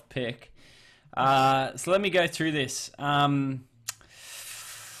shelf pick. So let me go through this.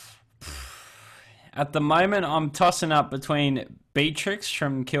 At the moment, I'm tossing up between Beatrix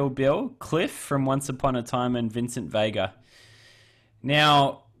from Kill Bill, Cliff from Once Upon a Time, and Vincent Vega.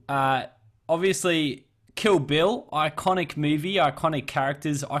 Now, obviously, Kill Bill, iconic movie, iconic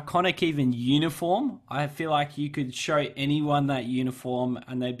characters, iconic even uniform. I feel like you could show anyone that uniform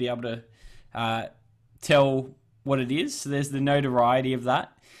and they'd be able to tell what it is. So there's the notoriety of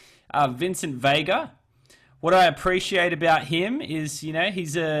that. Vincent Vega, what I appreciate about him is,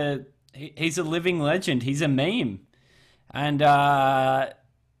 he's a living legend. He's a meme. And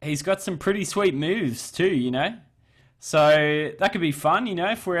he's got some pretty sweet moves too, So that could be fun,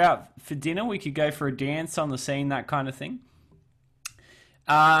 if we're out for dinner, we could go for a dance on the scene, that kind of thing.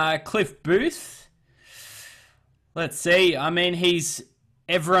 Cliff Booth. Let's see. I mean, he's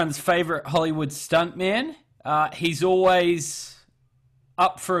everyone's favorite Hollywood stuntman. He's always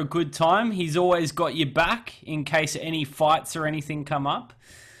up for a good time. He's always got your back in case any fights or anything come up.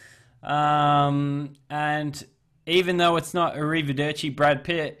 And even though it's not Arrivederci Brad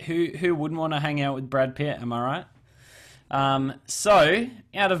Pitt, who wouldn't want to hang out with Brad Pitt? Am I right? So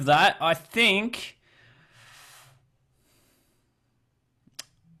out of that, I think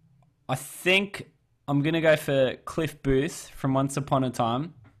I'm going to go for Cliff Booth from Once Upon a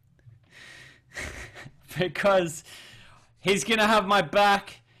Time because he's going to have my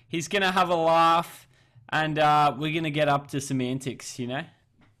back. He's going to have a laugh and, we're going to get up to some antics, Dang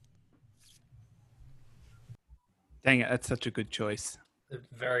it. That's such a good choice. It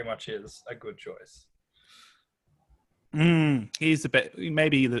very much is a good choice. He's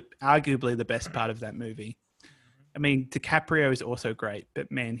arguably the best part of that movie. I mean, DiCaprio is also great, but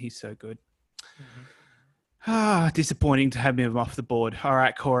man, he's so good. Disappointing to have him off the board. All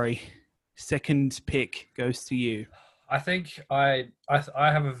right, Corey, second pick goes to you. I think I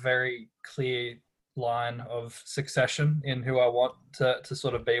have a very clear line of succession in who I want to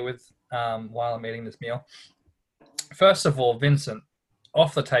sort of be with while I'm eating this meal. First of all, Vincent,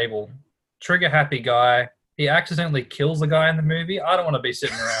 off the table, trigger happy guy. He accidentally kills the guy in the movie. I don't want to be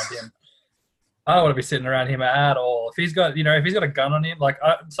sitting around him. I don't want to be sitting around him at all. If he's got a gun on him,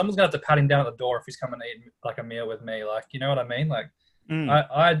 someone's gonna have to pat him down at the door if he's coming to eat like a meal with me. Like, you know what I mean? Like,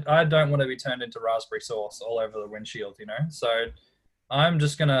 I don't want to be turned into raspberry sauce all over the windshield. So I'm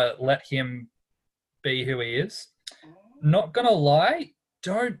just gonna let him be who he is. Not gonna lie,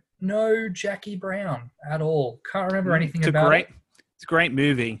 don't know Jackie Brown at all. Can't remember anything about it. It's a great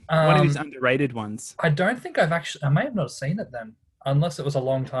movie. One of his underrated ones. I don't think I may have not seen it then, unless it was a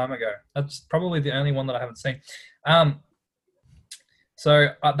long time ago. That's probably the only one that I haven't seen. So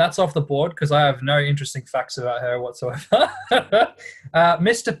that's off the board because I have no interesting facts about her whatsoever.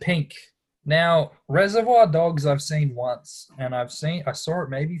 Mr. Pink. Now, Reservoir Dogs I've seen once, and I saw it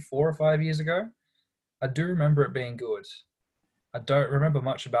maybe 4 or 5 years ago. I do remember it being good. I don't remember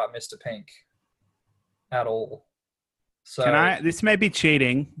much about Mr. Pink at all. So this may be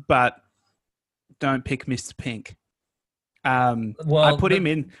cheating, but don't pick Mr. Pink. I put him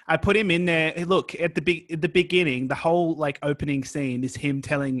in there. Look, at the beginning, the whole like opening scene is him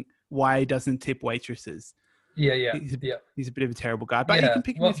telling why he doesn't tip waitresses. Yeah. He's a bit of a terrible guy, but you can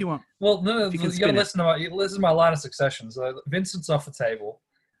pick him if you want. Well, no, you got to listen to my line of succession. So Vincent's off the table,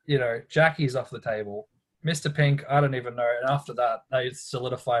 Jackie's off the table. Mr. Pink, I don't even know. And after that, they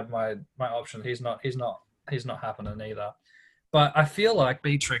solidified my option. He's not happening either. But I feel like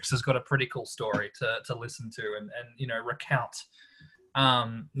Beatrix has got a pretty cool story to listen to and recount.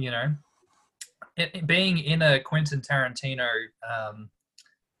 Being in a Quentin Tarantino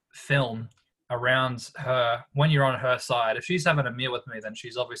film around her, when you're on her side, if she's having a meal with me, then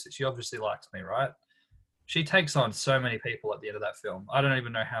she obviously likes me, right? She takes on so many people at the end of that film. I don't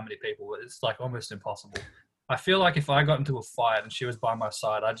even know how many people, but it's like almost impossible. I feel like if I got into a fight and she was by my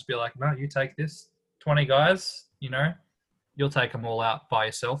side, I'd just be like, no, you take this. 20 guys, you'll take them all out by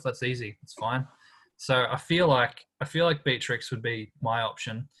yourself. That's easy. It's fine. So I feel like Beatrix would be my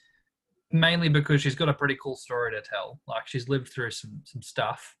option, mainly because she's got a pretty cool story to tell. Like she's lived through some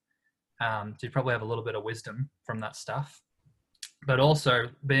stuff. She'd probably have a little bit of wisdom from that stuff. But also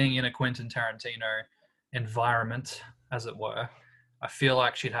being in a Quentin Tarantino environment, as it were, I feel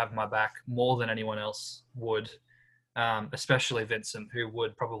like she'd have my back more than anyone else would, especially Vincent, who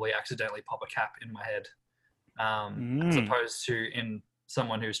would probably accidentally pop a cap in my head, as opposed to in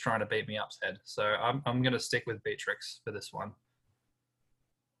someone who's trying to beat me up's head. So I'm going to stick with Beatrix for this one.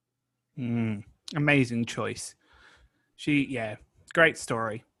 Amazing choice. Great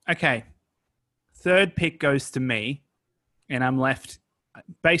story. Okay. Third pick goes to me, and I'm left,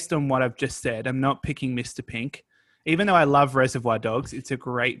 based on what I've just said, I'm not picking Mr. Pink. Even though I love Reservoir Dogs, it's a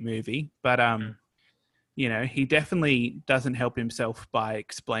great movie, but he definitely doesn't help himself by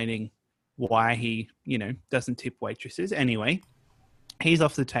explaining why he, doesn't tip waitresses. Anyway, he's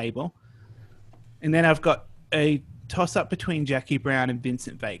off the table. And then I've got a toss-up between Jackie Brown and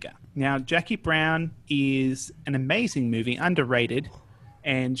Vincent Vega. Now, Jackie Brown is an amazing movie, underrated,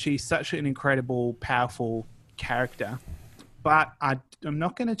 and she's such an incredible, powerful character. But I'm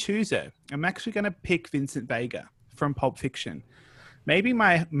not going to choose her. I'm actually going to pick Vincent Vega from Pulp Fiction. Maybe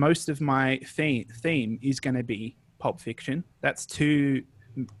most of my theme is going to be Pulp Fiction. That's 2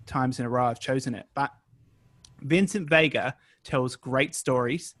 times in a row I've chosen it. But Vincent Vega tells great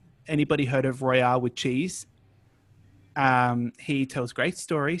stories. Anybody heard of Royale with Cheese? He tells great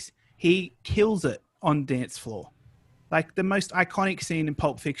stories. He kills it on dance floor. Like the most iconic scene in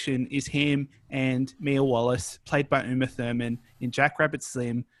Pulp Fiction is him and Mia Wallace, played by Uma Thurman, in Jack Rabbit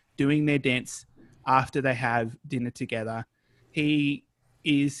Slim, doing their dance after they have dinner together. He's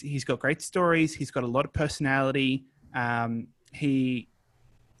got great stories. He's got a lot of personality. He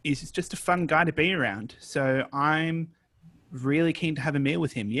is just a fun guy to be around. So I'm really keen to have a meal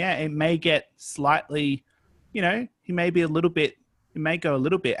with him. Yeah, it may get slightly, he may be it may go a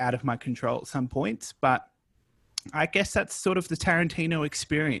little bit out of my control at some points, but I guess that's sort of the Tarantino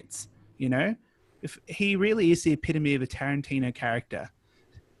experience, If he really is the epitome of a Tarantino character.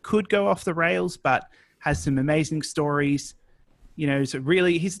 Could go off the rails, but has some amazing stories. So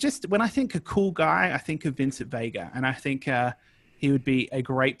really, he's just, when I think a cool guy, I think of Vincent Vega, and I think he would be a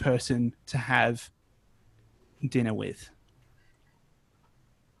great person to have dinner with.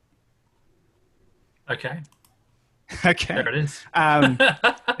 Okay. There it is.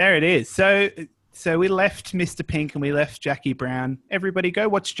 There it is. So we left Mr. Pink and we left Jackie Brown. Everybody go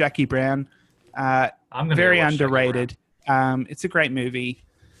watch Jackie Brown. Very underrated. It's a great movie.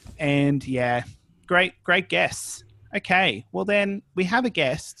 And yeah, great guests. Okay, well then we have a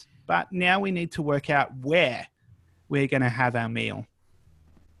guest, but now we need to work out where we're going to have our meal.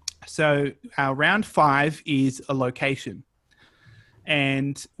 So our round 5 is a location.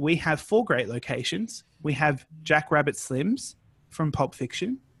 And we have 4 great locations. We have Jack Rabbit Slims from Pulp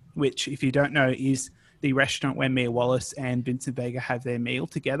Fiction, which, if you don't know, is the restaurant where Mia Wallace and Vincent Vega have their meal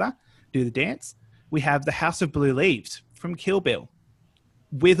together, do the dance. We have the House of Blue Leaves from Kill Bill,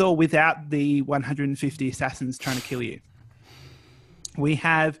 with or without the 150 assassins trying to kill you. we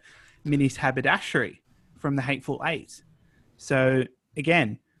have Minnie's Haberdashery from the Hateful Eight. So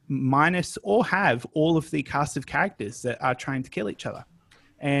again, minus or have all of the cast of characters that are trying to kill each other.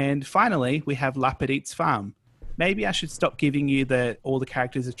 And finally, we have Lapidite's Farm. Maybe I should stop giving you all the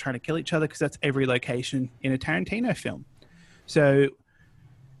characters are trying to kill each other, because that's every location in a Tarantino film. So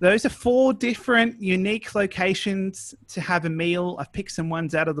those are 4 different unique locations to have a meal. I've picked some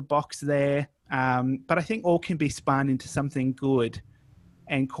ones out of the box there, but I think all can be spun into something good.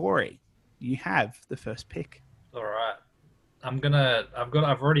 And Corey, you have the first pick. All right.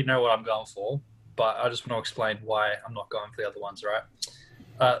 I've already know what I'm going for, but I just want to explain why I'm not going for the other ones, right?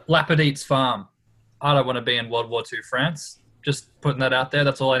 Lapidite's Farm. I don't want to be in World War II France. Just putting that out there.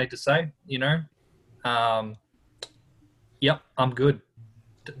 That's all I need to say, you know? Yep, I'm good.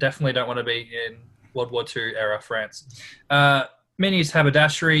 Definitely don't want to be in World War II era France. Minnie's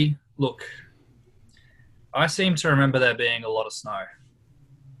Haberdashery. Look, I seem to remember there being a lot of snow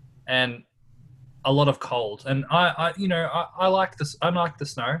and a lot of cold. And I like this. I like the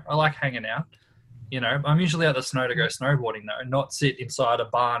snow. I like hanging out. You know, I'm usually out the snow to go snowboarding though, not sit inside a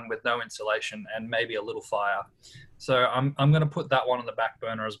barn with no insulation and maybe a little fire. So I'm going to put that one on the back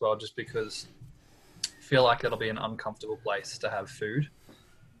burner as well, just because I feel like it'll be an uncomfortable place to have food.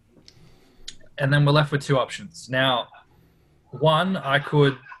 And then we're left with 2 options. Now, one, I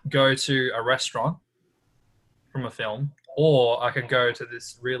could go to a restaurant from a film, or I could go to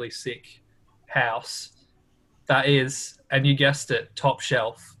this really sick house that is, and you guessed it, top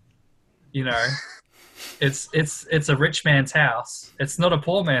shelf. You know, it's a rich man's house. It's not a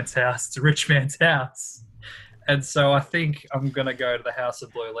poor man's house. It's a rich man's house. And so I think I'm going to go to the House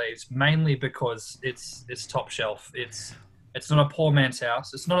of Blue Leaves, mainly because it's top shelf. It's not a poor man's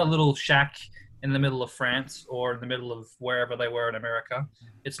house. It's not a little shack in the middle of France or in the middle of wherever they were in America.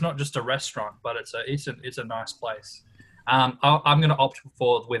 It's not just a restaurant, but it's a nice place. I'm going to opt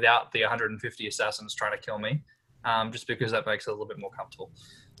for without the 150 assassins trying to kill me, just because that makes it a little bit more comfortable.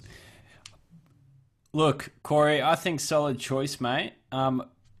 Look, Corey, I think solid choice, mate.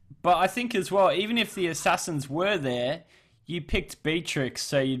 But I think as well, even if the assassins were there, you picked Beatrix,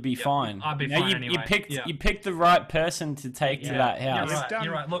 so you'd be fine. I'd be fine anyway. You picked the right person to take to that house.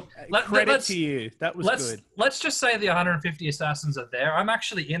 You're right. Look, credit to you. That was good. Let's just say the 150 assassins are there. I'm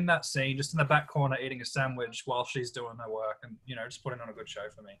actually in that scene, just in the back corner, eating a sandwich while she's doing her work, and just putting on a good show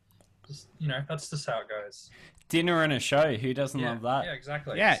for me. Just, that's just how it goes. Dinner and a show. Who doesn't love that? Yeah,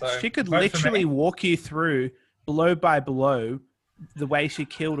 exactly. Yeah, so, she could literally walk you through blow by blow the way she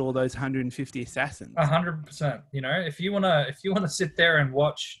killed all those 150 assassins. 100%. If you wanna sit there and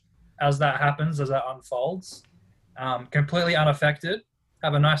watch as that happens, as that unfolds, completely unaffected,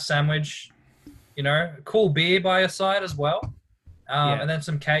 have a nice sandwich, cool beer by your side as well, and then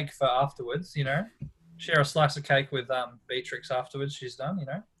some cake for afterwards. Share a slice of cake with Beatrix afterwards. She's done.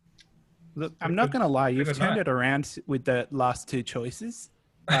 Look, I'm not going to lie. You've turned it around with the last 2 choices.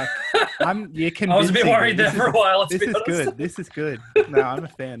 Like, you're convincing. I was a bit worried there for a while. This is good. This is good. No, I'm a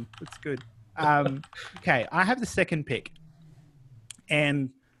fan. It's good. Okay, I have the second pick. And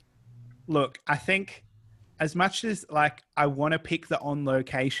look, I think as much as I want to pick the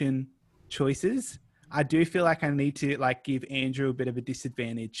on-location choices, I do feel like I need to give Andrew a bit of a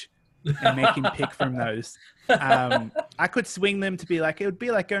disadvantage and make him pick from those. I could swing them to be it would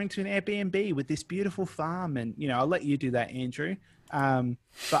be like going to an Airbnb with this beautiful farm, and I'll let you do that, Andrew. But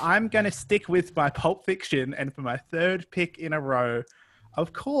I'm going to stick with my Pulp Fiction, and for my 3rd pick in a row,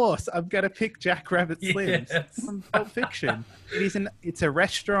 of course, I'm going to pick Jack Rabbit Slims from Pulp Fiction. It's a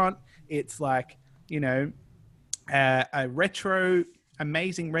restaurant. It's a retro,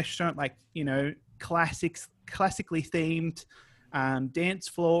 amazing restaurant, classically themed dance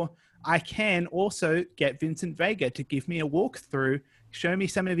floor. I can also get Vincent Vega to give me a walkthrough, show me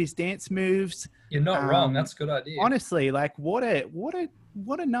some of his dance moves. You're not wrong. That's a good idea. Honestly, what a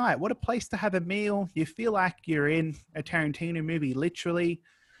night. What a place to have a meal. You feel like you're in a Tarantino movie, literally.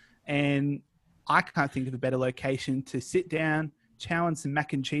 And I can't think of a better location to sit down, chow on some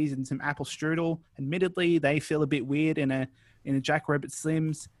mac and cheese and some apple strudel. Admittedly, they feel a bit weird in a Jack Rabbit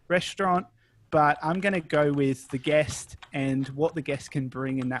Slims restaurant. But I'm going to go with the guest and what the guest can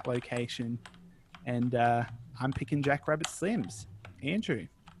bring in that location. And I'm picking Jack Rabbit Slims. Andrew,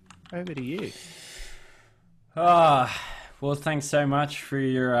 over to you. Well, thanks so much for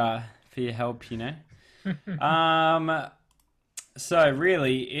your help, So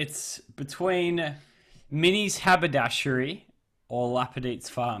really, it's between Minnie's Haberdashery or Lapidite's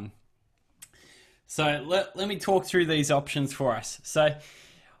Farm. So let me talk through these options for us. So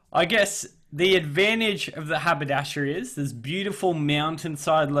I guess the advantage of the haberdashery is this beautiful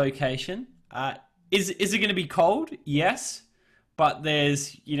mountainside location. Is it going to be cold? Yes. but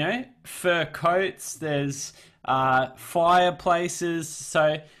there's, fur coats, there's fireplaces.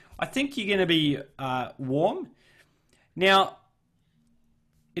 So I think you're going to be warm. Now,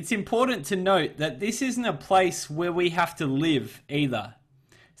 it's important to note that this isn't a place where we have to live either.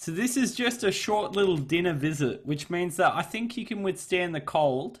 So this is just a short little dinner visit, which means that I think you can withstand the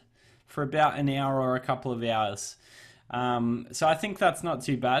cold for about an hour or a couple of hours. So I think that's not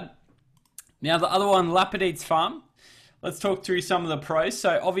too bad. Now the other one, Lapidite's Farm. Let's talk through some of the pros.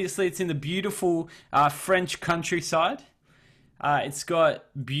 So obviously it's in the beautiful French countryside. It's got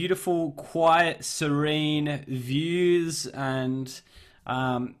beautiful, quiet, serene views. And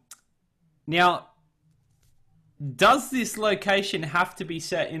now, does this location have to be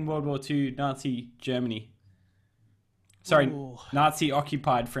set in World War II Nazi Germany? Sorry, Ooh.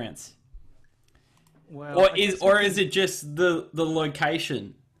 Nazi-occupied France. Well, Or is it just the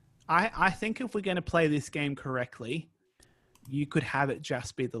location? I think if we're going to play this game correctly, you could have it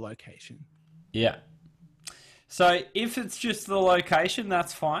just be the location. Yeah. So if it's just the location,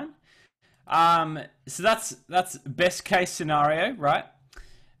 that's fine. So that's best case scenario, right?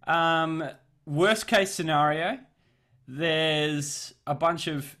 Worst case scenario, there's a bunch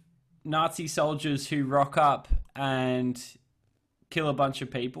of Nazi soldiers who rock up and kill a bunch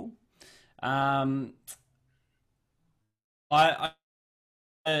of people. The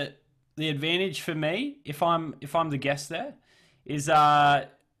advantage for me, if I'm the guest there, is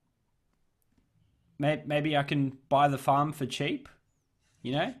maybe I can buy the farm for cheap,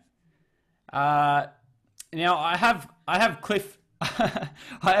 Now I have Cliff I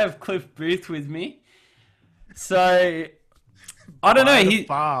have Cliff Booth with me, so I don't know. He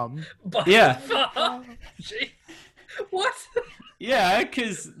farm. Yeah. Gee. What? Yeah,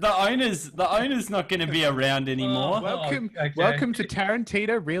 because the owner's not going to be around anymore. Welcome to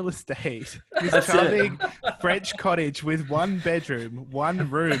Tarantino Real Estate. This That's charming French cottage with one bedroom,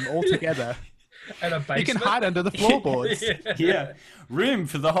 one room altogether. And a basement. You can hide under the floorboards. Yeah, room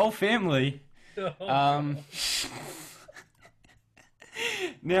for the whole family.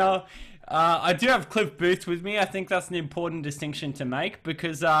 Now, I do have Cliff Booth with me. I think that's an important distinction to make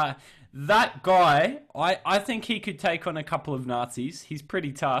because that guy, I think he could take on a couple of Nazis. He's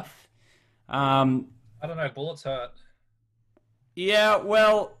pretty tough. I don't know. Bullets hurt. Yeah,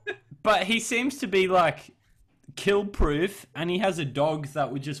 well, but he seems to be like kill-proof, and he has a dog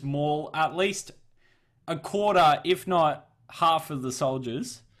that would just maul at least a quarter, if not half of the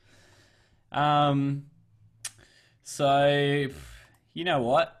soldiers. So, you know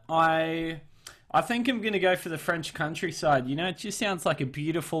what? I think I'm going to go for the French countryside. It just sounds like a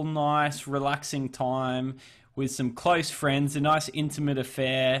beautiful, nice, relaxing time with some close friends, a nice intimate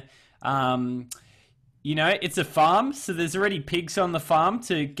affair. It's a farm, so there's already pigs on the farm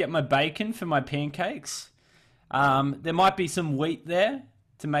to get my bacon for my pancakes. There might be some wheat there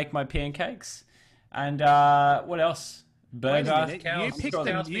to make my pancakes. And what else? Burger. You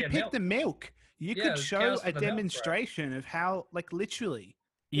picked the milk. You could show cows for a the milk, demonstration of how, literally.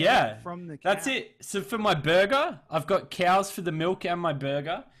 Yeah, from the that's cow. it. So for my burger, I've got cows for the milk and my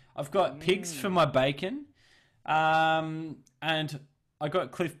burger. I've got pigs for my bacon. And I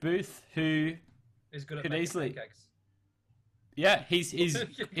got Cliff Booth, who He's good at could making easily. pancakes. Yeah,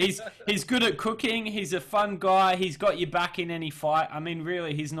 he's good at cooking. He's a fun guy. He's got your back in any fight. I mean,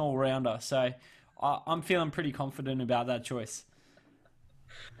 really, he's an all-rounder. So I'm feeling pretty confident about that choice.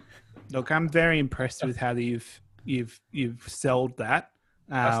 Look, I'm very impressed with how you've sold that.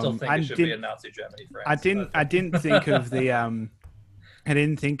 I still think it should be a Nazi Germany, France. I didn't think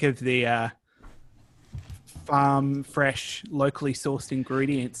of the farm fresh, locally sourced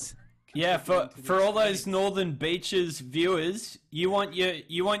ingredients. Yeah, for all those Northern Beaches viewers, you want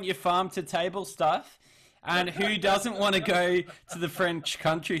your farm to table stuff, and who doesn't want to go to the French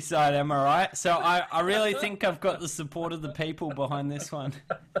countryside? Am I right? So I really think I've got the support of the people behind this one.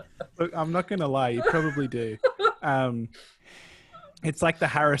 Look, I'm not going to lie, you probably do. It's like the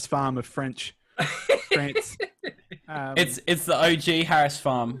Harris Farm of France. It's the OG Harris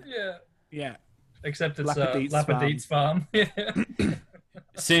Farm. Yeah. Except it's Lapidite's Lapidite's farm.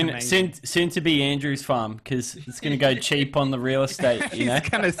 Soon to be Andrew's farm because it's going to go cheap on the real estate. He's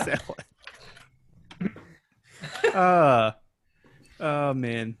going to sell it. Oh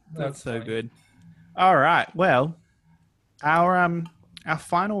man, that's so good. All right, well, our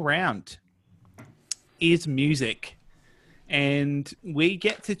final round is music, and we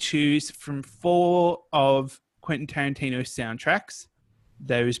get to choose from 4 of Quentin Tarantino's soundtracks.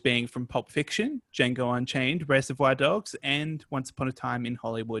 Those being from Pulp Fiction, Django Unchained, Reservoir Dogs, and Once Upon a Time in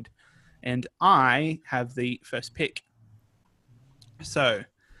Hollywood. And I have the first pick. So,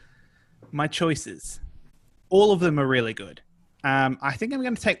 my choices. All of them are really good. I think I'm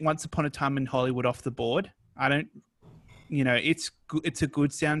going to take Once Upon a Time in Hollywood off the board. I don't, it's a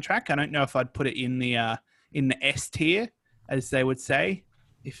good soundtrack. I don't know if I'd put it in the S tier, as they would say,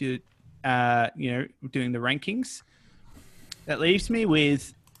 if you're, doing the rankings. That leaves me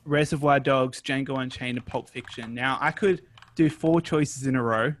with Reservoir Dogs, Django Unchained, and Pulp Fiction. Now, I could do 4 choices in a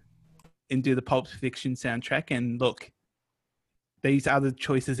row and do the Pulp Fiction soundtrack. And look, these other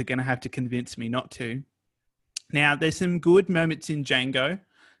choices are going to have to convince me not to. Now, there's some good moments in Django,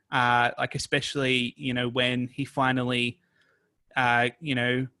 like especially, when he finally,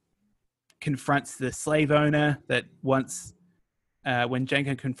 confronts the slave owner that once, when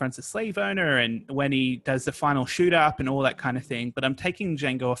Django confronts a slave owner and when he does the final shoot up and all that kind of thing. But I'm taking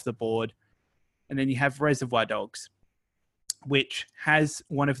Django off the board. And then you have Reservoir Dogs, which has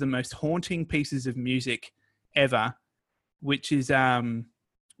one of the most haunting pieces of music ever, which is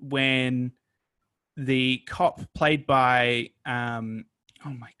when the cop played by oh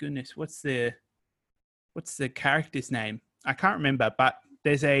my goodness, what's the character's name? I can't remember, but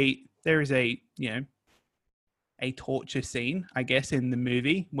there is a torture scene, I guess, in the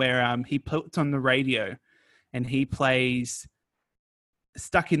movie where he puts on the radio and he plays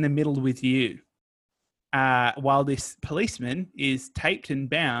Stuck in the Middle with You while this policeman is taped and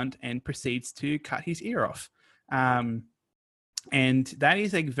bound and proceeds to cut his ear off. And that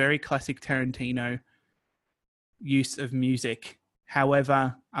is a very classic Tarantino use of music.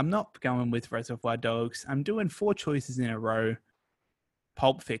 However, I'm not going with Reservoir Dogs. I'm doing 4 choices in a row.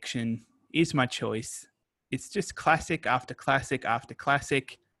 Pulp Fiction is my choice. It's just classic after classic after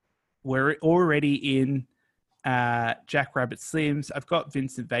classic. We're already in Jack Rabbit Slims. I've got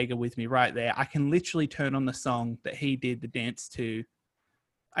Vincent Vega with me right there. I can literally turn on the song that he did the dance to.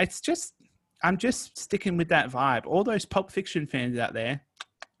 I'm just sticking with that vibe. All those Pulp Fiction fans out there,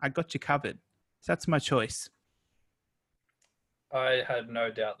 I got you covered. So that's my choice. I had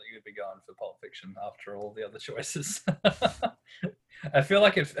no doubt that you'd be going for Pulp Fiction after all the other choices. I feel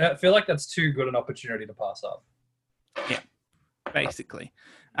like that's too good an opportunity to pass up. Yeah, basically.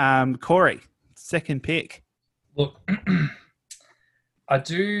 Corey, second pick. Look, I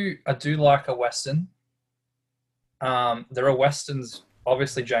do like a Western. There are Westerns.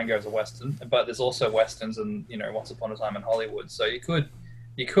 Obviously, Django's a Western, but there's also Westerns and, Once Upon a Time in Hollywood. So you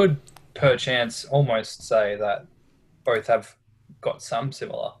could perchance almost say that both have got some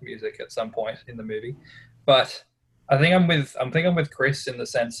similar music at some point in the movie. But I think I'm with Chris in the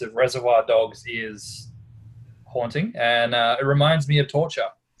sense of Reservoir Dogs is haunting and it reminds me of torture.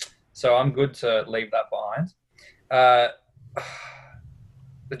 So I'm good to leave that behind.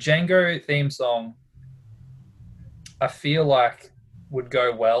 The Django theme song, I feel like would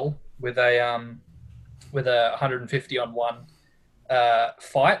go well with a 150 on 1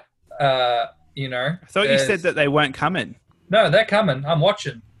 fight. I thought you said that they weren't coming. No, they're coming. I'm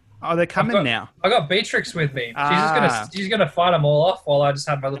watching. Oh, they're coming now. I got Beatrix with me. She's gonna fight them all off while I just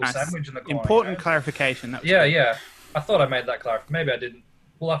have my little sandwich in the corner. Important clarification. Yeah, good. Yeah. I thought I made that clear. Maybe I didn't.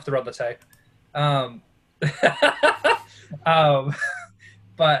 We'll have to run the tape.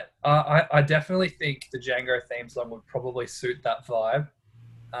 But I definitely think the Django theme song would probably suit that vibe.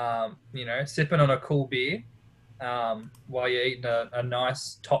 Sipping on a cool beer while you're eating a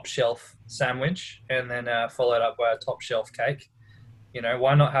nice top shelf sandwich and then followed up by a top shelf cake.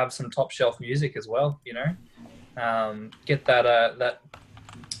 Why not have some top shelf music as well? Get that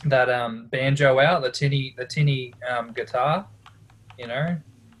banjo out, the tinny guitar.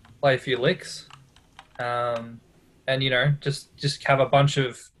 Play a few licks, and just have a bunch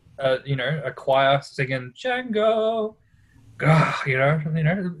of a choir singing Django.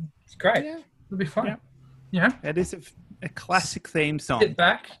 It's great. Yeah. It'll be fun. Yeah. It is a classic theme song. Sit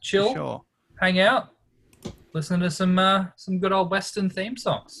back, chill, sure. Hang out, listen to some good old Western theme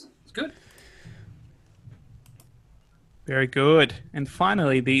songs. It's good. Very good. And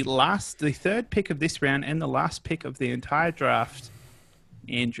finally, the third pick of this round and the last pick of the entire draft,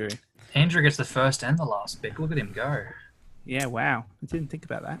 Andrew. Andrew gets the first and the last pick. Look at him go. Yeah, wow. I didn't think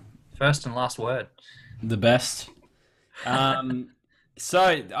about that. First and last word. The best. So,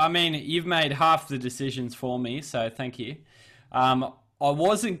 you've made half the decisions for me, so thank you. I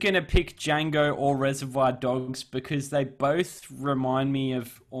wasn't going to pick Django or Reservoir Dogs because they both remind me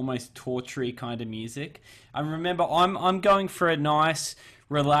of almost torture-y kind of music. And remember, I'm going for a nice,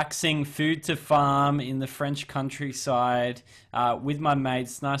 relaxing food to farm in the French countryside with my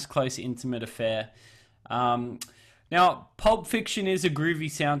mates, nice, close, intimate affair. Now, Pulp Fiction is a groovy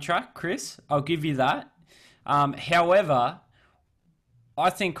soundtrack, Chris. I'll give you that. However, I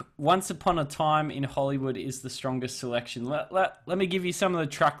think Once Upon a Time in Hollywood is the strongest selection. Let me give you some of the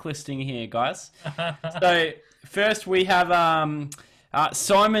track listing here, guys. So first we have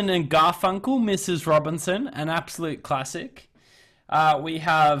Simon and Garfunkel, Mrs. Robinson, an absolute classic. We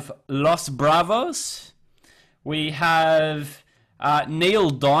have Los Bravos. We have Neil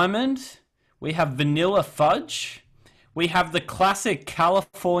Diamond. We have Vanilla Fudge. We have the classic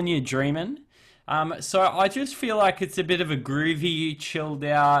California Dreamin'. So I just feel like it's a bit of a groovy, chilled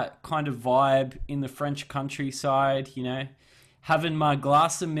out kind of vibe in the French countryside, you know, having my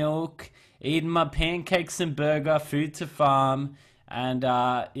glass of milk, eating my pancakes and burger, food to farm, and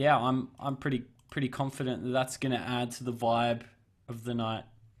yeah, I'm pretty confident that that's going to add to the vibe of the night.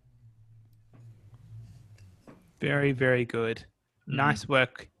 Very, very good. Nice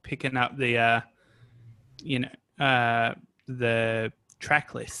work picking up the the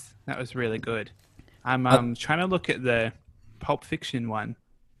track list. That was really good. I'm trying to look at the Pulp Fiction one,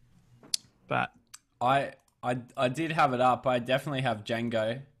 but I did have it up. I definitely have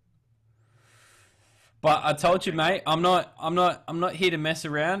Django. But I told you, mate, I'm not here to mess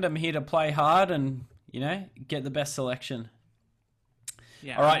around. I'm here to play hard and, you know, get the best selection.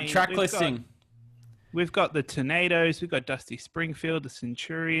 yeah. All right, I mean, track listing. We've got the Tornadoes. We've got Dusty Springfield, the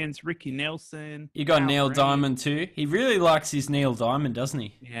Centurions, Ricky Nelson. You got Al Neil Green. Diamond too. He really likes his Neil Diamond, doesn't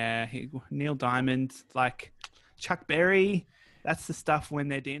he? Yeah, Neil Diamond, like Chuck Berry. That's the stuff when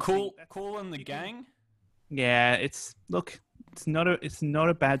they're dancing. Cool and the Gang. Yeah, it's not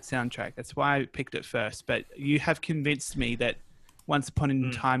a bad soundtrack. That's why I picked it first. But you have convinced me that Once Upon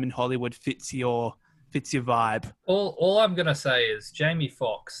a Time in Hollywood fits your vibe. All I'm gonna say is Jamie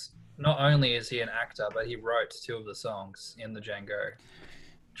Foxx. Not only is he an actor, but he wrote 2 of the songs in the Django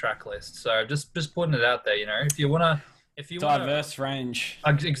track list. So just putting it out there, you know, if you wanna Diverse range.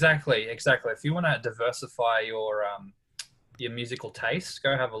 Exactly. If you wanna diversify your musical taste,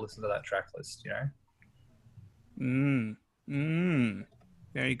 go have a listen to that track list. You know.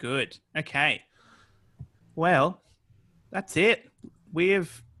 Very good. Okay. Well, that's it. We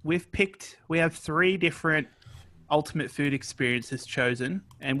have 3 different ultimate food experiences chosen,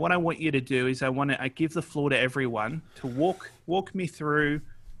 and what I want you to do is I give the floor to everyone to walk me through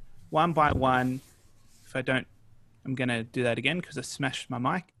one by one. If I don't, I'm going to do that again because I smashed my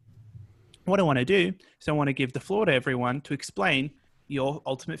mic. What I want to do is I want to give the floor to everyone to explain your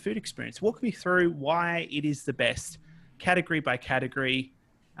ultimate food experience. Walk me through why it is the best, category by category.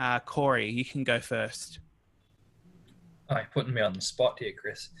 Corey, you can go first. Oh, you're putting me on the spot here,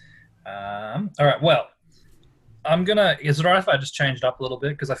 Chris. All right, well, is it all right if I just change it up a little bit?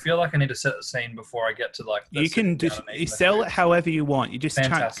 Because I feel like I need to set the scene before I get to like. You can you sell it however you want. You just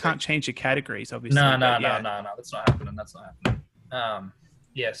can't change your categories, obviously. No. That's not happening.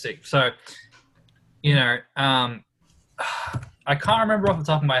 Yeah, see. So, you know, I can't remember off the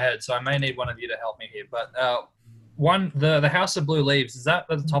top of my head, so I may need one of you to help me here. But the House of Blue Leaves, is that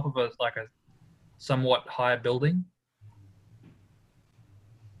at the top of a somewhat higher building?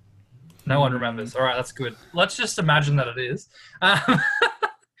 No one remembers. All right, that's good. Let's just imagine that it is.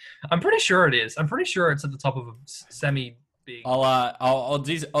 I'm pretty sure it is. I'm pretty sure it's at the top of a semi-big. I'll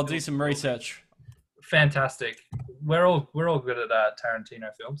do some research. Fantastic. We're all good at Tarantino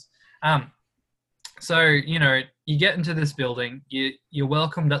films. So you know, you get into this building. You're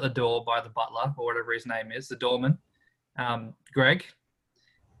welcomed at the door by the butler or whatever his name is, the doorman. Greg,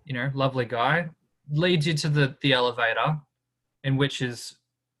 you know, lovely guy, leads you to the elevator, in which is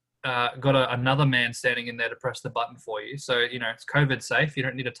got another man standing in there to press the button for you. So, you know, it's COVID safe. You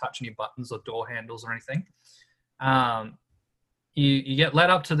don't need to touch any buttons or door handles or anything. You get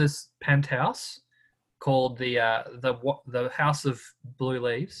led up to this penthouse called the House of Blue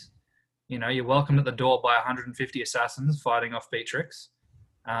Leaves. You know, you're welcomed at the door by 150 assassins fighting off Beatrix.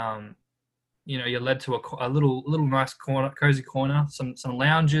 You know, you're led to a little nice corner, cozy corner, some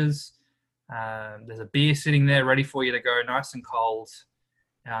lounges. There's a beer sitting there ready for you to go, nice and cold.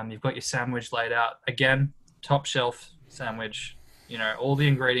 You've got your sandwich laid out. Again, top shelf sandwich. You know, all the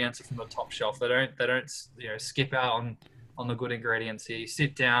ingredients are from the top shelf. They don't you know, skip out on the good ingredients here. You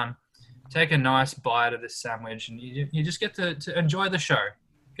sit down, take a nice bite of this sandwich, and you just get to enjoy the show.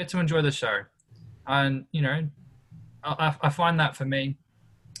 Get to enjoy the show. And, you know, I find that for me,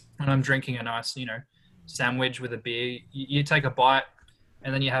 when I'm drinking a nice, you know, sandwich with a beer, you take a bite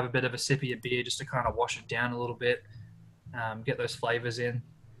and then you have a bit of a sip of your beer just to kind of wash it down a little bit, get those flavors in.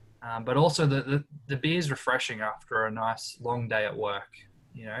 But also the beer is refreshing after a nice long day at work.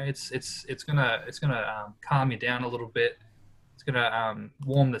 You know, it's gonna calm you down a little bit. It's gonna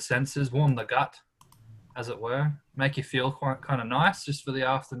warm the senses, warm the gut, as it were, make you feel quite kind of nice just for the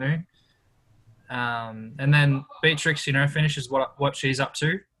afternoon. And then Beatrix, you know, finishes what she's up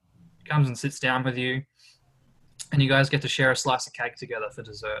to, comes and sits down with you, and you guys get to share a slice of cake together for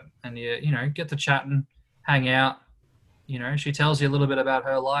dessert. And you know, get to chatting, hang out. You know, she tells you a little bit about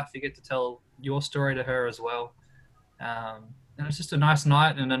her life. You get to tell your story to her as well. And it's just a nice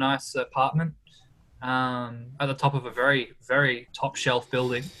night in a nice apartment at the top of a very, very top shelf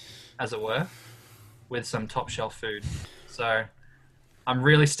building, as it were, with some top shelf food. So I'm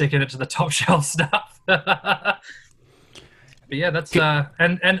really sticking it to the top shelf stuff. But yeah, that's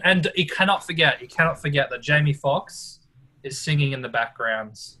and you cannot forget that Jamie Foxx is singing in the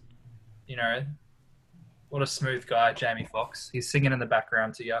backgrounds. You know, what a smooth guy, Jamie Foxx. He's singing in the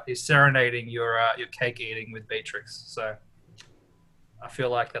background to you. He's serenading your cake eating with Beatrix. So I feel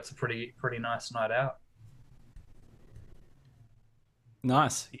like that's a pretty nice night out.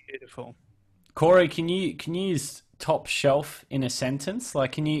 Nice. Beautiful. Corey, can you use top shelf in a sentence?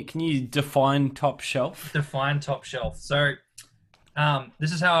 Like, can you define top shelf? Define top shelf. So,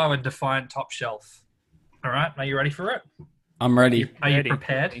 this is how I would define top shelf. All right, are you ready for it? I'm ready. Are you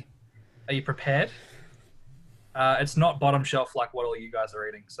prepared? Are you prepared? It's not bottom shelf like what all you guys are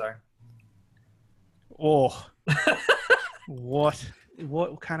eating. So, oh, what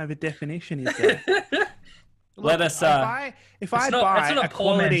kind of a definition is that? Let us. If I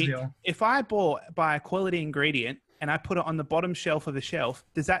buy a quality ingredient and I put it on the bottom shelf of the shelf,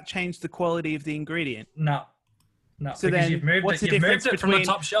 does that change the quality of the ingredient? No. So then, what's the difference from the between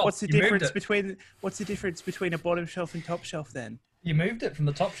top shelf? What's the difference between a bottom shelf and top shelf then? You moved it from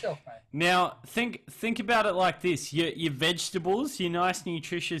the top shelf, mate. Now think about it like this: your vegetables, your nice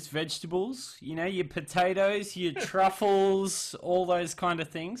nutritious vegetables, you know, your potatoes, your truffles, all those kind of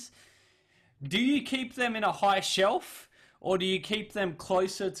things. Do you keep them in a high shelf, or do you keep them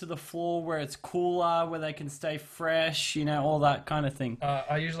closer to the floor where it's cooler, where they can stay fresh, you know, all that kind of thing?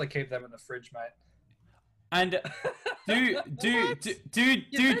 I usually keep them in the fridge, mate. And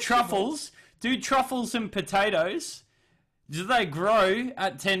do truffles and potatoes, do they grow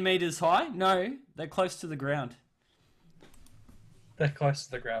at 10 meters high? No, they're close to the ground. They're close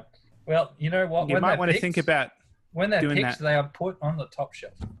to the ground. Well, you know what? You might want to think about when they're doing picked, that. they are put on the top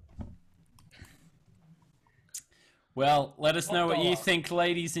shelf. Well, let us know what you think,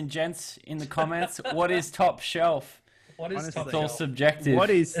 ladies and gents, in the comments. What is top shelf? What is top It's all shelf? subjective. What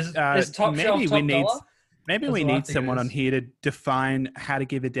is top maybe shelf we top need dollar? maybe That's we what I need think someone it on is. here to define how to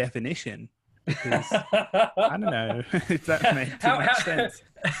give a definition, because I don't know if that makes too much sense.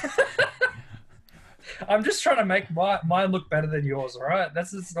 I'm just trying to make mine look better than yours, all right?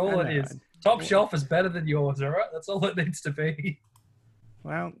 That's all I it know. is. Top shelf is better than yours, all right? That's all it needs to be.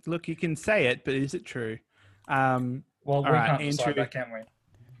 Well, look, you can say it, but is it true? Well, we All right, can't decide Andrew. that, can we?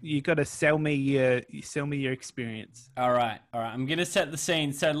 You got to sell me your experience. All right. I'm going to set the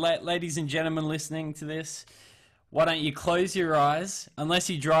scene. So, ladies and gentlemen listening to this, why don't you close your eyes? Unless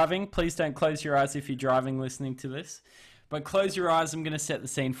you're driving, please don't close your eyes if you're driving listening to this. But close your eyes. I'm going to set the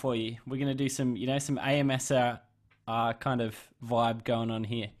scene for you. We're going to do some AMS kind of vibe going on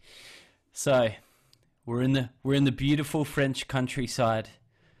here. So, we're in the beautiful French countryside.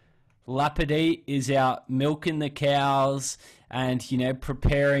 Lapidite is out milking the cows and, you know,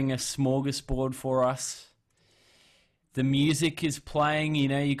 preparing a smorgasbord for us. The music is playing, you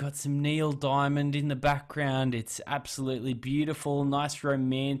know, you got some Neil Diamond in the background. It's absolutely beautiful, nice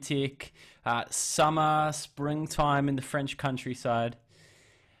romantic, summer, springtime in the French countryside.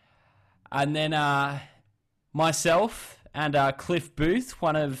 And then myself and Cliff Booth,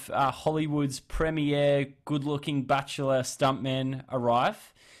 one of Hollywood's premier good-looking bachelor stuntmen,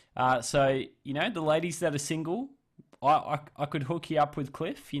 arrive. So, you know, the ladies that are single, I could hook you up with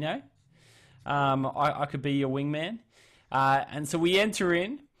Cliff, you know. I could be your wingman. And so we enter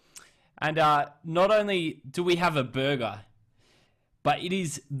in, and not only do we have a burger, but it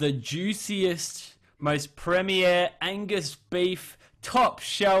is the juiciest, most premier Angus beef, top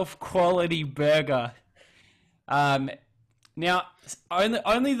shelf quality burger. Now,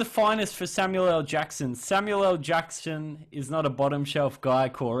 only the finest for Samuel L. Jackson. Samuel L. Jackson is not a bottom shelf guy,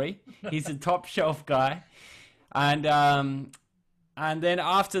 Corey. He's a top shelf guy. And then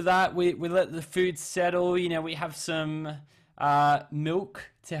after that, we let the food settle. You know, we have some milk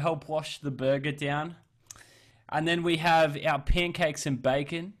to help wash the burger down. And then we have our pancakes and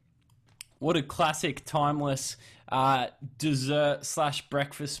bacon. What a classic, timeless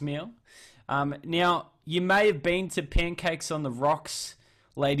dessert/breakfast meal. Now, you may have been to Pancakes on the Rocks,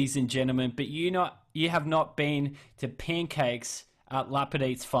 ladies and gentlemen, but you have not been to Pancakes at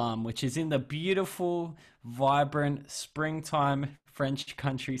Lapidite's Farm, which is in the beautiful, vibrant, springtime French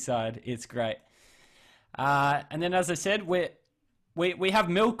countryside. It's great. And then, as I said, we have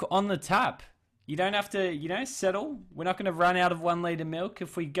milk on the tap. You don't have to, you know, settle. We're not going to run out of 1 litre milk.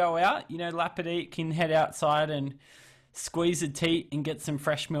 If we go out, you know, Lapidite can head outside and squeeze a teat and get some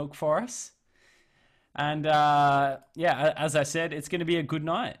fresh milk for us. And as I said, it's going to be a good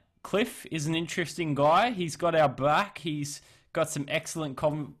night. Cliff is an interesting guy. He's got our back. He's got some excellent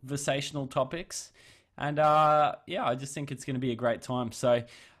conversational topics. And I just think it's going to be a great time. So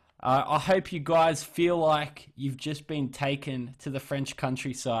I hope you guys feel like you've just been taken to the French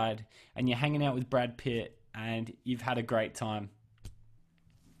countryside and you're hanging out with Brad Pitt and you've had a great time.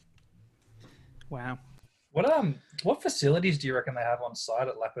 Wow. What facilities do you reckon they have on site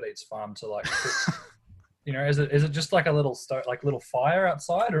at Lapide's farm to like cook? Is it just like a little stove, like little fire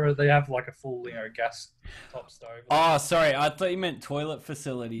outside, or do they have like a full gas top stove? Oh, sorry, I thought you meant toilet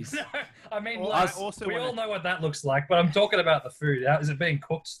facilities. No, I mean, Well, like, I also we wanna- all know what that looks like, but I'm talking about the food. How is it being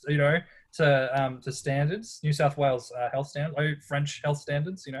cooked? To standards, New South Wales health standards, French health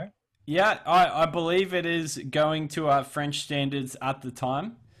standards. Yeah, I believe it is going to French standards at the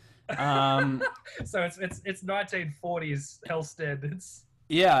time. So it's 1940s health standards.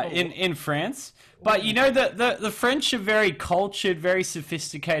 Yeah, in France. But the French are very cultured, very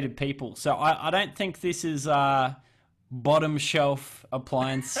sophisticated people. So I don't think this is bottom shelf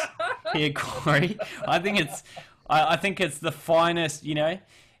appliance here, Corey. I think it's the finest,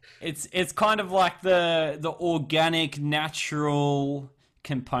 It's kind of like the organic, natural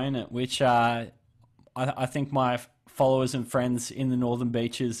component, which I think my followers and friends in the Northern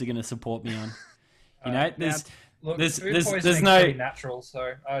Beaches are going to support me on. There's no pretty natural,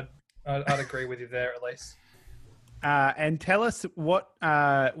 so I'd agree with you there at least. And tell us what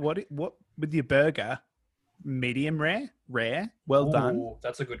with your burger, medium rare, well done. Ooh,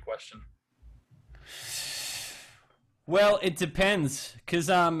 that's a good question. Well, it depends, because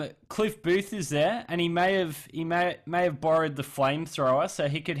Cliff Booth is there, and he may have borrowed the flamethrower, so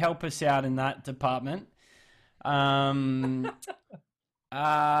he could help us out in that department. But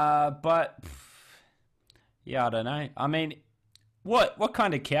yeah, I don't know. I mean, what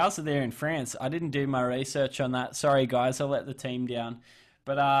kind of cows are there in France? I didn't do my research on that. Sorry, guys, I let the team down.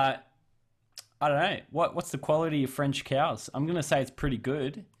 But I don't know. What's the quality of French cows? I'm gonna say it's pretty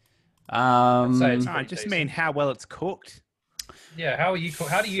good. I'd say it's I pretty just decent. mean how well it's cooked. Yeah, how do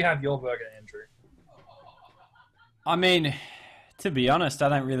you have your burger, Andrew? I mean, to be honest, I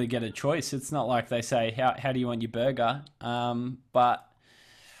don't really get a choice. It's not like they say, how do you want your burger? But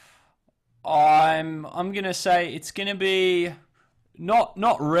I'm gonna say it's gonna be not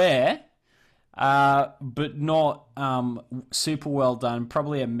rare, but not super well done.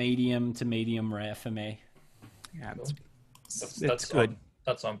 Probably a medium to medium rare for me. Yeah, That's good.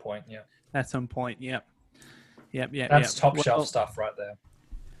 That's on point. Yeah, That's on point. Yep. that's top Well, shelf stuff right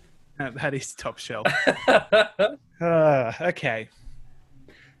there. That is top shelf. Okay.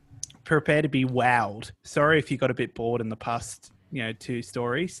 Prepare to be wowed. Sorry if you got a bit bored in the past, 2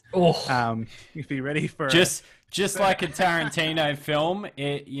 stories. Oh, If you're ready for Just like a Tarantino film,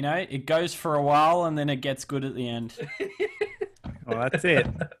 it goes for a while and then it gets good at the end. well, that's it.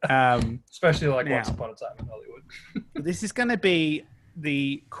 especially like now. Once Upon a Time in Hollywood. This is going to be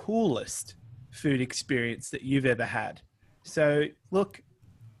the coolest food experience that you've ever had. So, look,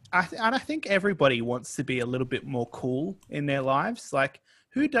 I think everybody wants to be a little bit more cool in their lives. Like,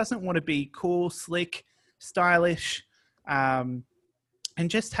 who doesn't want to be cool, slick, stylish, and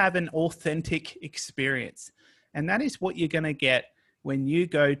just have an authentic experience? And that is what you're going to get when you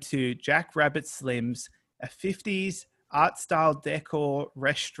go to Jack Rabbit Slim's, a 50s art style decor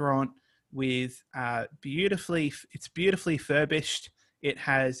restaurant with it's beautifully furbished. It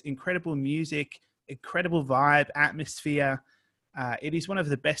has incredible music, incredible vibe, atmosphere. It is one of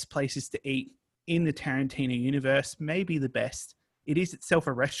the best places to eat in the Tarantino universe, maybe the best. It is itself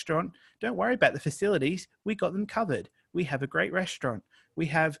a restaurant. Don't worry about the facilities. We got them covered. We have a great restaurant. We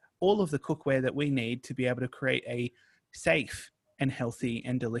have all of the cookware that we need to be able to create a safe and healthy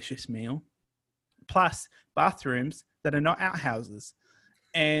and delicious meal. Plus bathrooms that are not outhouses.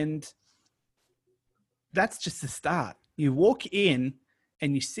 And that's just the start. You walk in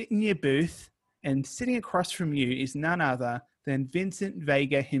and you sit in your booth, and sitting across from you is none other than Vincent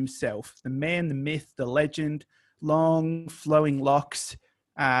Vega himself, the man, the myth, the legend, long flowing locks,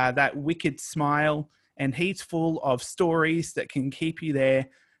 that wicked smile, and he's full of stories that can keep you there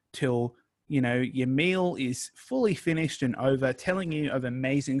till, your meal is fully finished and over, telling you of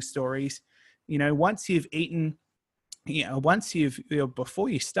amazing stories. Once you've eaten, before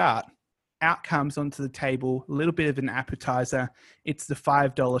you start, out comes onto the table a little bit of an appetizer. It's the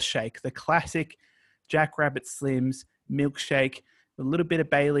 $5 shake, the classic Jack Rabbit Slims milkshake, a little bit of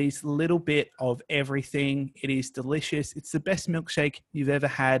Bailey's, a little bit of everything. It is delicious. It's the best milkshake you've ever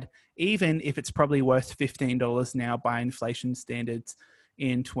had, even if it's probably worth $15 now by inflation standards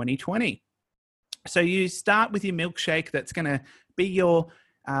in 2020. So you start with your milkshake that's going to be your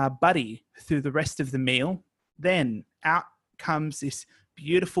buddy through the rest of the meal. Then out comes this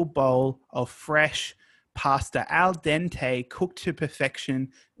beautiful bowl of fresh pasta, al dente, cooked to perfection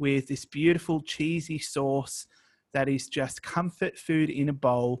with this beautiful cheesy sauce that is just comfort food in a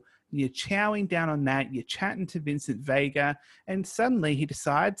bowl. You're chowing down on that. You're chatting to Vincent Vega. And suddenly he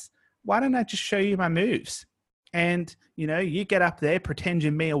decides, why don't I just show you my moves? And, you get up there, pretend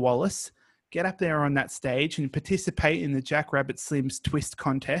you're Mia Wallace, get up there on that stage and participate in the Jack Rabbit Slims twist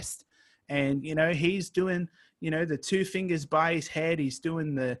contest. And, he's doing, the 2 fingers by his head. He's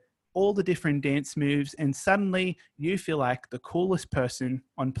doing all the different dance moves. And suddenly you feel like the coolest person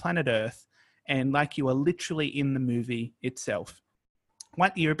on planet Earth and like you are literally in the movie itself.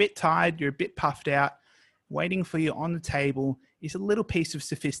 You're a bit tired, you're a bit puffed out. Waiting for you on the table is a little piece of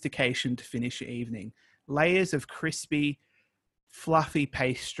sophistication to finish your evening. Layers of crispy, fluffy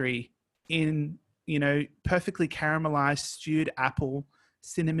pastry in, perfectly caramelized stewed apple,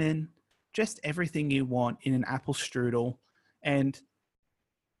 cinnamon, just everything you want in an apple strudel. And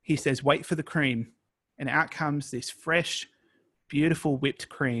he says, wait for the cream. And out comes this fresh, beautiful whipped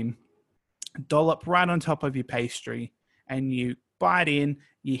cream, dollop right on top of your pastry. And you bite in,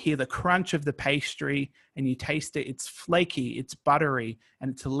 you hear the crunch of the pastry and you taste it. It's flaky, it's buttery, and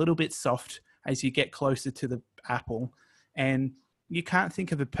it's a little bit soft as you get closer to the apple. And you can't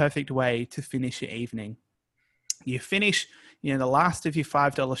think of a perfect way to finish your evening. You finish, the last of your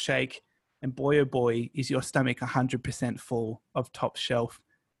 $5 shake, and boy, oh boy, is your stomach 100% full of top shelf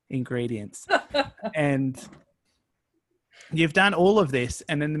ingredients. And you've done all of this.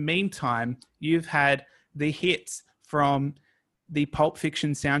 And in the meantime, you've had the hits from the Pulp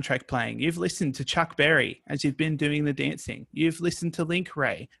Fiction soundtrack playing. You've listened to Chuck Berry as you've been doing the dancing. You've listened to Link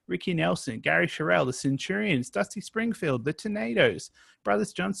Ray, Ricky Nelson, Gary Sherrill, the Centurions, Dusty Springfield, the Tornadoes,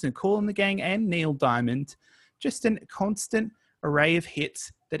 Brothers Johnson, Kool and the Gang, and Neil Diamond. Just a constant array of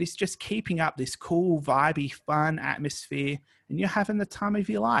hits that is just keeping up this cool, vibey, fun atmosphere. And you're having the time of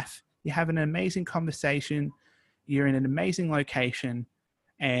your life. You're having an amazing conversation. You're in an amazing location.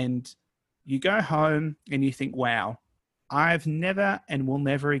 And you go home and you think, wow, I've never and will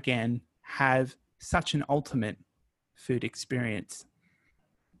never again have such an ultimate food experience.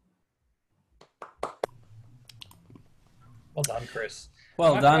 Well done, Chris.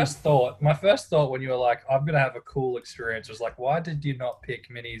 Well my done. My first thought when you were like, I'm going to have a cool experience was like, why did you not pick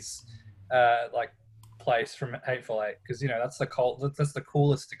Minnie's place from Hateful Eight? Because, that's the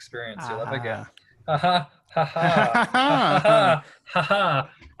coolest experience you'll ever get. Ha ha ha ha ha ha ha.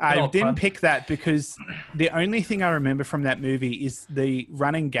 I didn't pick that because the only thing I remember from that movie is the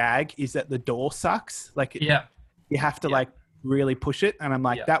running gag is that the door sucks. You have to really push it. And I'm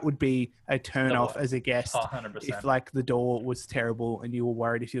like, that would be a turn off as a guest 100%. if the door was terrible and you were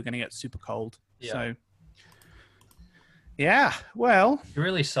worried if you're going to get super cold. Yeah. So, yeah, well. You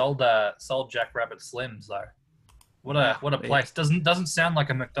really sold Jack Rabbit Slims though. What a place. Doesn't sound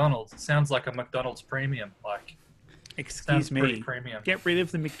like a McDonald's. It sounds like a McDonald's premium. Excuse me. Premium. Get rid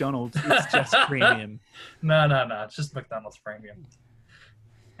of the McDonald's. It's just premium. No. It's just McDonald's premium.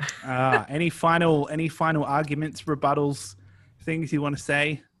 Any final arguments, rebuttals, things you want to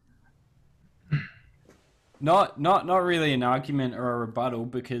say? Not really an argument or a rebuttal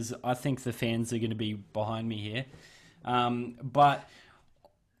because I think the fans are going to be behind me here. But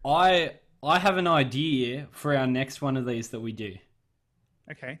I have an idea for our next one of these that we do.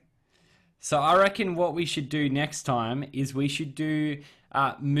 Okay. So I reckon what we should do next time is we should do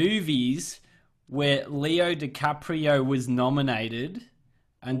movies where Leo DiCaprio was nominated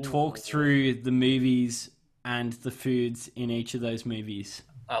and talk through the movies and the foods in each of those movies.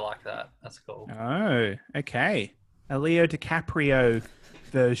 I like that. That's cool. Oh, okay. A Leo DiCaprio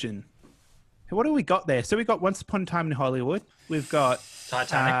version. What do we got there? So we got Once Upon a Time in Hollywood. We've got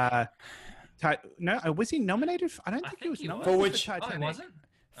Titanic. No, was he nominated? I don't think he was nominated For which- for Titanic. Oh, he wasn't?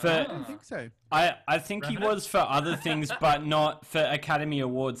 I don't think so. I think Revenant? he was for other things, but not for Academy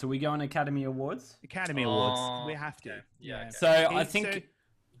Awards. Are we going Academy Awards? Academy Awards. We have to. okay. Yeah, okay. So I think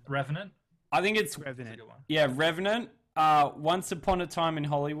Revenant? it's Revenant. Good one. Revenant, Once Upon a Time in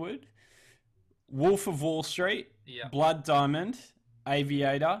Hollywood, Wolf of Wall Street, Yeah. Blood Diamond,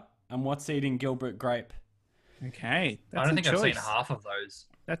 Aviator, and What's Eating Gilbert Grape. Okay. That's I don't a think I've seen choice. half of those.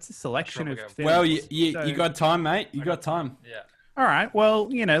 That's a selection of That's films. Well, So- you got time, mate. You got time. Yeah. All right. Well,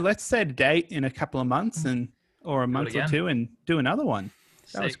 let's set a date in a couple of months or a month or again. two and do another one.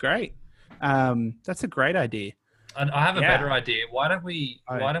 That was Sick. great. That's a great idea. And I have a Yeah. better idea. Why don't we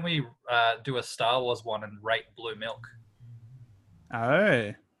Oh. do a Star Wars one and rate Blue Milk?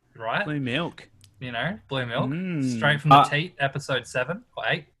 Oh, Right? blue milk. Blue Milk. Mm. Straight from the teat, episode 7 or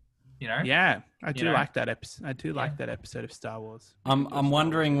 8. You know? Yeah, I do know? like that episode. I do like that episode of Star Wars. I'm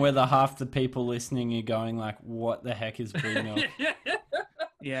wondering whether half the people listening are going like, "What the heck is Brie Milk?"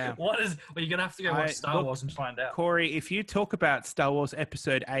 Yeah. Well, you're gonna have to go watch Star Wars and find out. Corey, if you talk about Star Wars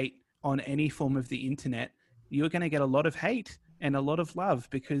Episode 8 on any form of the internet, you're going to get a lot of hate and a lot of love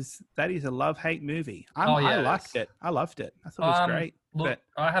because that is a love-hate movie. I liked it. I loved it. I thought it was great. Look,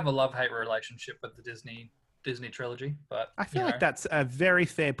 I have a love-hate relationship with the Disney trilogy, but I feel like that's a very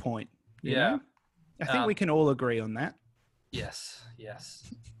fair point. You know? I think we can all agree on that. Yes.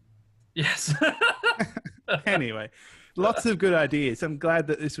 Anyway, lots of good ideas. I'm glad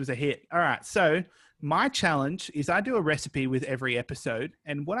that this was a hit. All right. So my challenge is I do a recipe with every episode.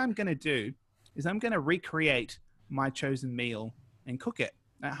 And what I'm going to do is I'm going to recreate my chosen meal and cook it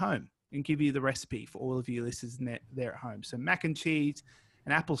at home and give you the recipe for all of you listeners there at home. So mac and cheese,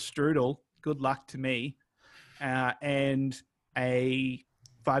 an apple strudel, good luck to me, and a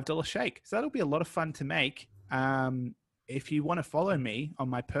 $5 shake. So that'll be a lot of fun to make. If you want to follow me on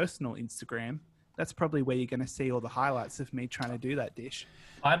my personal Instagram, that's probably where you're going to see all the highlights of me trying to do that dish.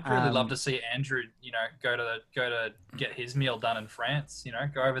 I'd really love to see Andrew, go to get his meal done in France.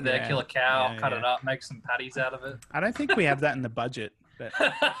 Go over there, kill a cow, cut it up, make some patties out of it. I don't think we have that in the budget, but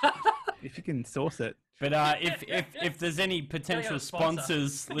if you can source it. But if there's any potential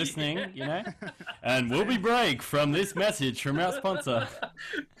sponsors listening, and we'll be break from this message from our sponsor.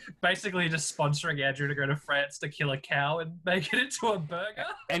 Basically, just sponsoring Andrew to go to France to kill a cow and make it into a burger.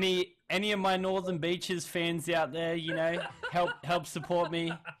 Any of my Northern Beaches fans out there, help support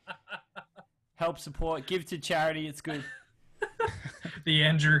me. Help support. Give to charity. It's good. The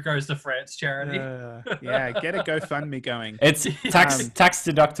Andrew Goes to France charity. Get a GoFundMe going. It's tax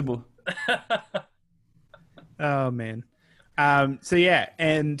deductible. Oh, man.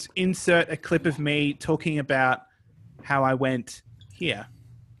 And insert a clip of me talking about how I went here.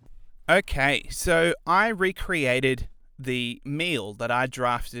 Okay, so I recreated the meal that I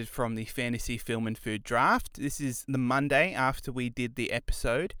drafted from the Fantasy Film and Food Draft. This is the Monday after we did the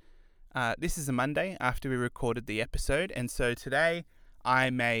episode. This is a Monday after we recorded the episode. And so today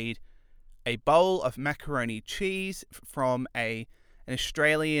I made a bowl of macaroni cheese from an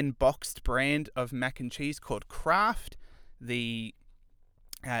Australian boxed brand of mac and cheese called Kraft. The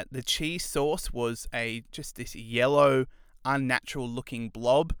cheese sauce was just this yellow, unnatural looking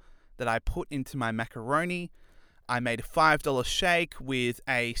blob that I put into my macaroni. I made a $5 shake with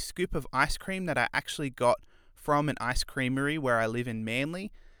a scoop of ice cream that I actually got from an ice creamery where I live in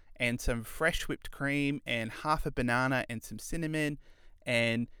Manly, and some fresh whipped cream and half a banana and some cinnamon,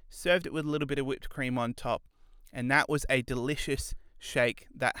 and served it with a little bit of whipped cream on top. And that was a delicious shake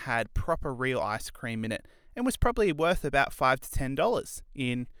that had proper real ice cream in it and was probably worth about $5 to $10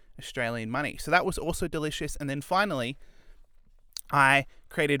 in Australian money. So that was also delicious. And then finally, I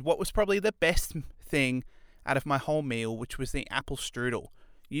created what was probably the best thing out of my whole meal, which was the apple strudel.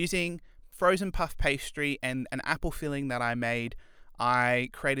 Using frozen puff pastry and an apple filling that I made, I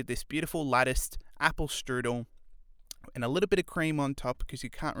created this beautiful latticed apple strudel and a little bit of cream on top because you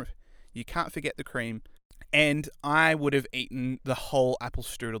can't forget the cream. And I would have eaten the whole apple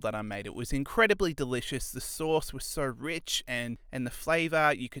strudel that I made. It was incredibly delicious. The sauce was so rich and the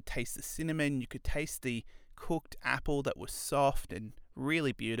flavor, you could taste the cinnamon, you could taste the cooked apple that was soft and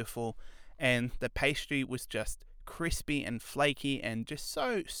really beautiful. And the pastry was just crispy and flaky and just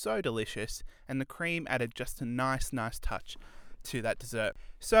so delicious. And the cream added just a nice touch to that dessert.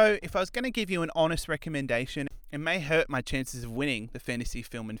 So if I was going to give you an honest recommendation, it may hurt my chances of winning the Fantasy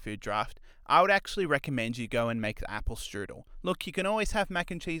Film and Food Draft, I would actually recommend you go and make the apple strudel. Look, you can always have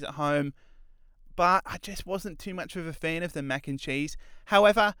mac and cheese at home, but I just wasn't too much of a fan of the mac and cheese.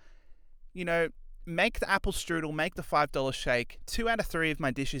 However, make the apple strudel, make the $5 shake. 2 out of 3 of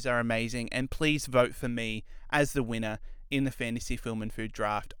my dishes are amazing, and please vote for me as the winner in the Fantasy Film and Food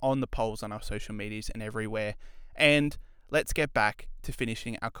Draft on the polls on our social medias and everywhere. And let's get back to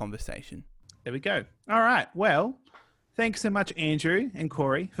finishing our conversation. There we go. All right. Well, thanks so much, Andrew and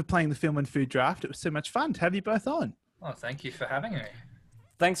Corey, for playing the Film and Food Draft. It was so much fun to have you both on. Oh, thank you for having me.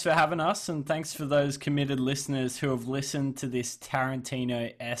 Thanks for having us, and thanks for those committed listeners who have listened to this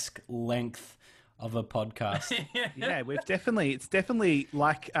Tarantino-esque length of a podcast. Yeah, it's definitely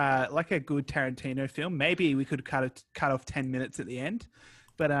like a good Tarantino film. Maybe we could cut off 10 minutes at the end,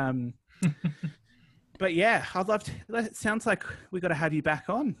 but But yeah, I'd love to. It sounds like we got to have you back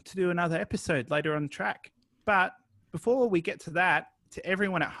on to do another episode later on the track. But before we get to that, to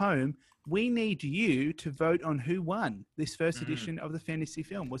everyone at home, we need you to vote on who won this first edition of the Fantasy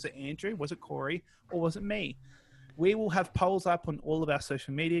Film. Was it Andrew? Was it Corey? Or was it me? We will have polls up on all of our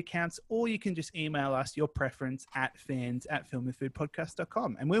social media accounts, or you can just email us your preference at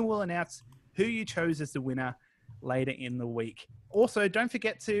fans@filmandfoodpodcast.com, and we will announce who you chose as the winner later in the week. Also, don't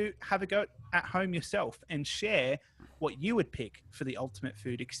forget to have a go at home yourself and share what you would pick for the ultimate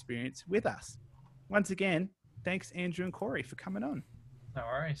food experience with us. Once again, thanks Andrew and Corey for coming on. No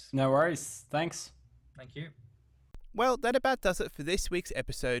worries. No worries. Thanks. Thank you. Well, that about does it for this week's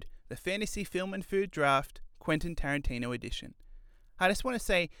episode, the Fantasy Film and Food Draft Quentin Tarantino edition. I just want to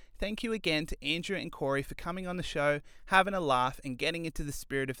say thank you again to Andrew and Corey for coming on the show, having a laugh and getting into the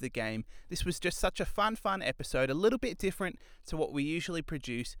spirit of the game. This was just such a fun episode, a little bit different to what we usually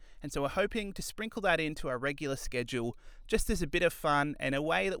produce, and so we're hoping to sprinkle that into our regular schedule just as a bit of fun and a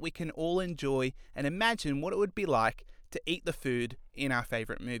way that we can all enjoy and imagine what it would be like to eat the food in our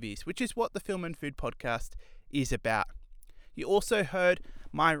favourite movies, which is what the Film and Food Podcast is about. You also heard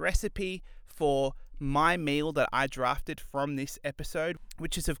my recipe for my meal that I drafted from this episode,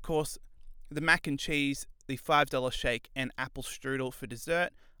 which is of course the mac and cheese, the $5 shake and apple strudel for dessert.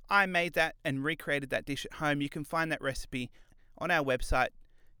 I made that and recreated that dish at home. You can find that recipe on our website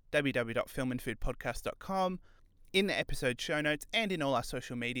www.filmandfoodpodcast.com, in the episode show notes and in all our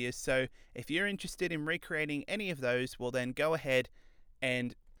social medias. So if you're interested in recreating any of those, well then go ahead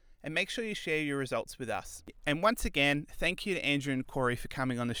and make sure you share your results with us. And once again, thank you to Andrew and Corey for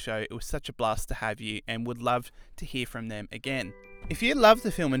coming on the show. It was such a blast to have you and would love to hear from them again. If you love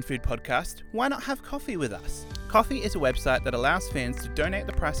the Film and Food Podcast, why not have coffee with us? Coffee is a website that allows fans to donate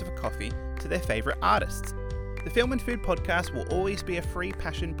the price of a coffee to their favourite artists. The Film and Food Podcast will always be a free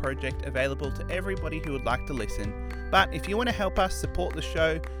passion project available to everybody who would like to listen. But if you want to help us support the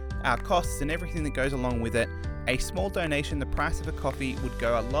show, our costs and everything that goes along with it, a small donation, the price of a coffee, would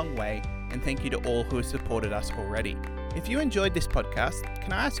go a long way, and thank you to all who have supported us already. If you enjoyed this podcast,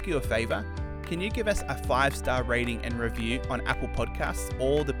 can I ask you a favour? Can you give us a 5-star rating and review on Apple Podcasts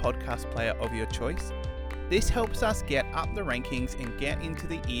or the podcast player of your choice? This helps us get up the rankings and get into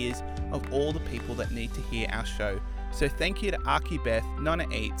the ears of all the people that need to hear our show. So thank you to Archie Beth, Nonna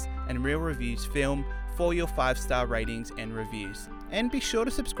Eats, and Real Reviews Film for your 5-star ratings and reviews. And be sure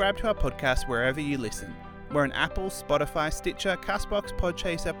to subscribe to our podcast wherever you listen. We're on Apple, Spotify, Stitcher, Castbox,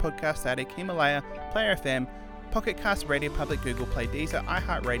 Podchaser, Podcast Addict, Himalaya, Player FM, Pocket Cast, Radio Public, Google Play, Deezer,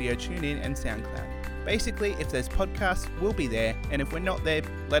 iHeartRadio, TuneIn, and SoundCloud. Basically, if there's podcasts, we'll be there, and if we're not there,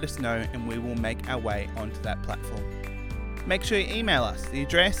 let us know and we will make our way onto that platform. Make sure you email us. The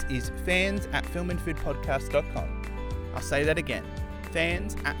address is fans@filmandfoodpodcast.com. I'll say that again,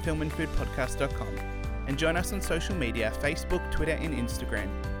 fans@filmandfoodpodcast.com. And join us on social media, Facebook, Twitter, and Instagram.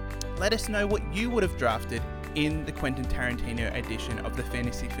 Let us know what you would have drafted in the Quentin Tarantino edition of the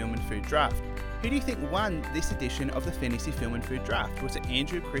Fantasy Film and Food Draft. Who do you think won this edition of the Fantasy Film and Food Draft? Was it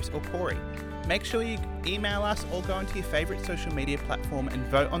Andrew, Chris, or Corey? Make sure you email us or go onto your favourite social media platform and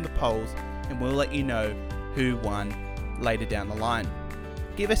vote on the polls, and we'll let you know who won later down the line.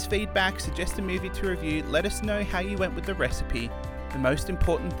 Give us feedback, suggest a movie to review, let us know how you went with the recipe. The most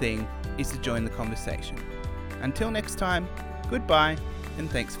important thing is to join the conversation. Until next time, goodbye,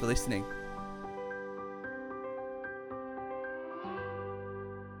 and thanks for listening.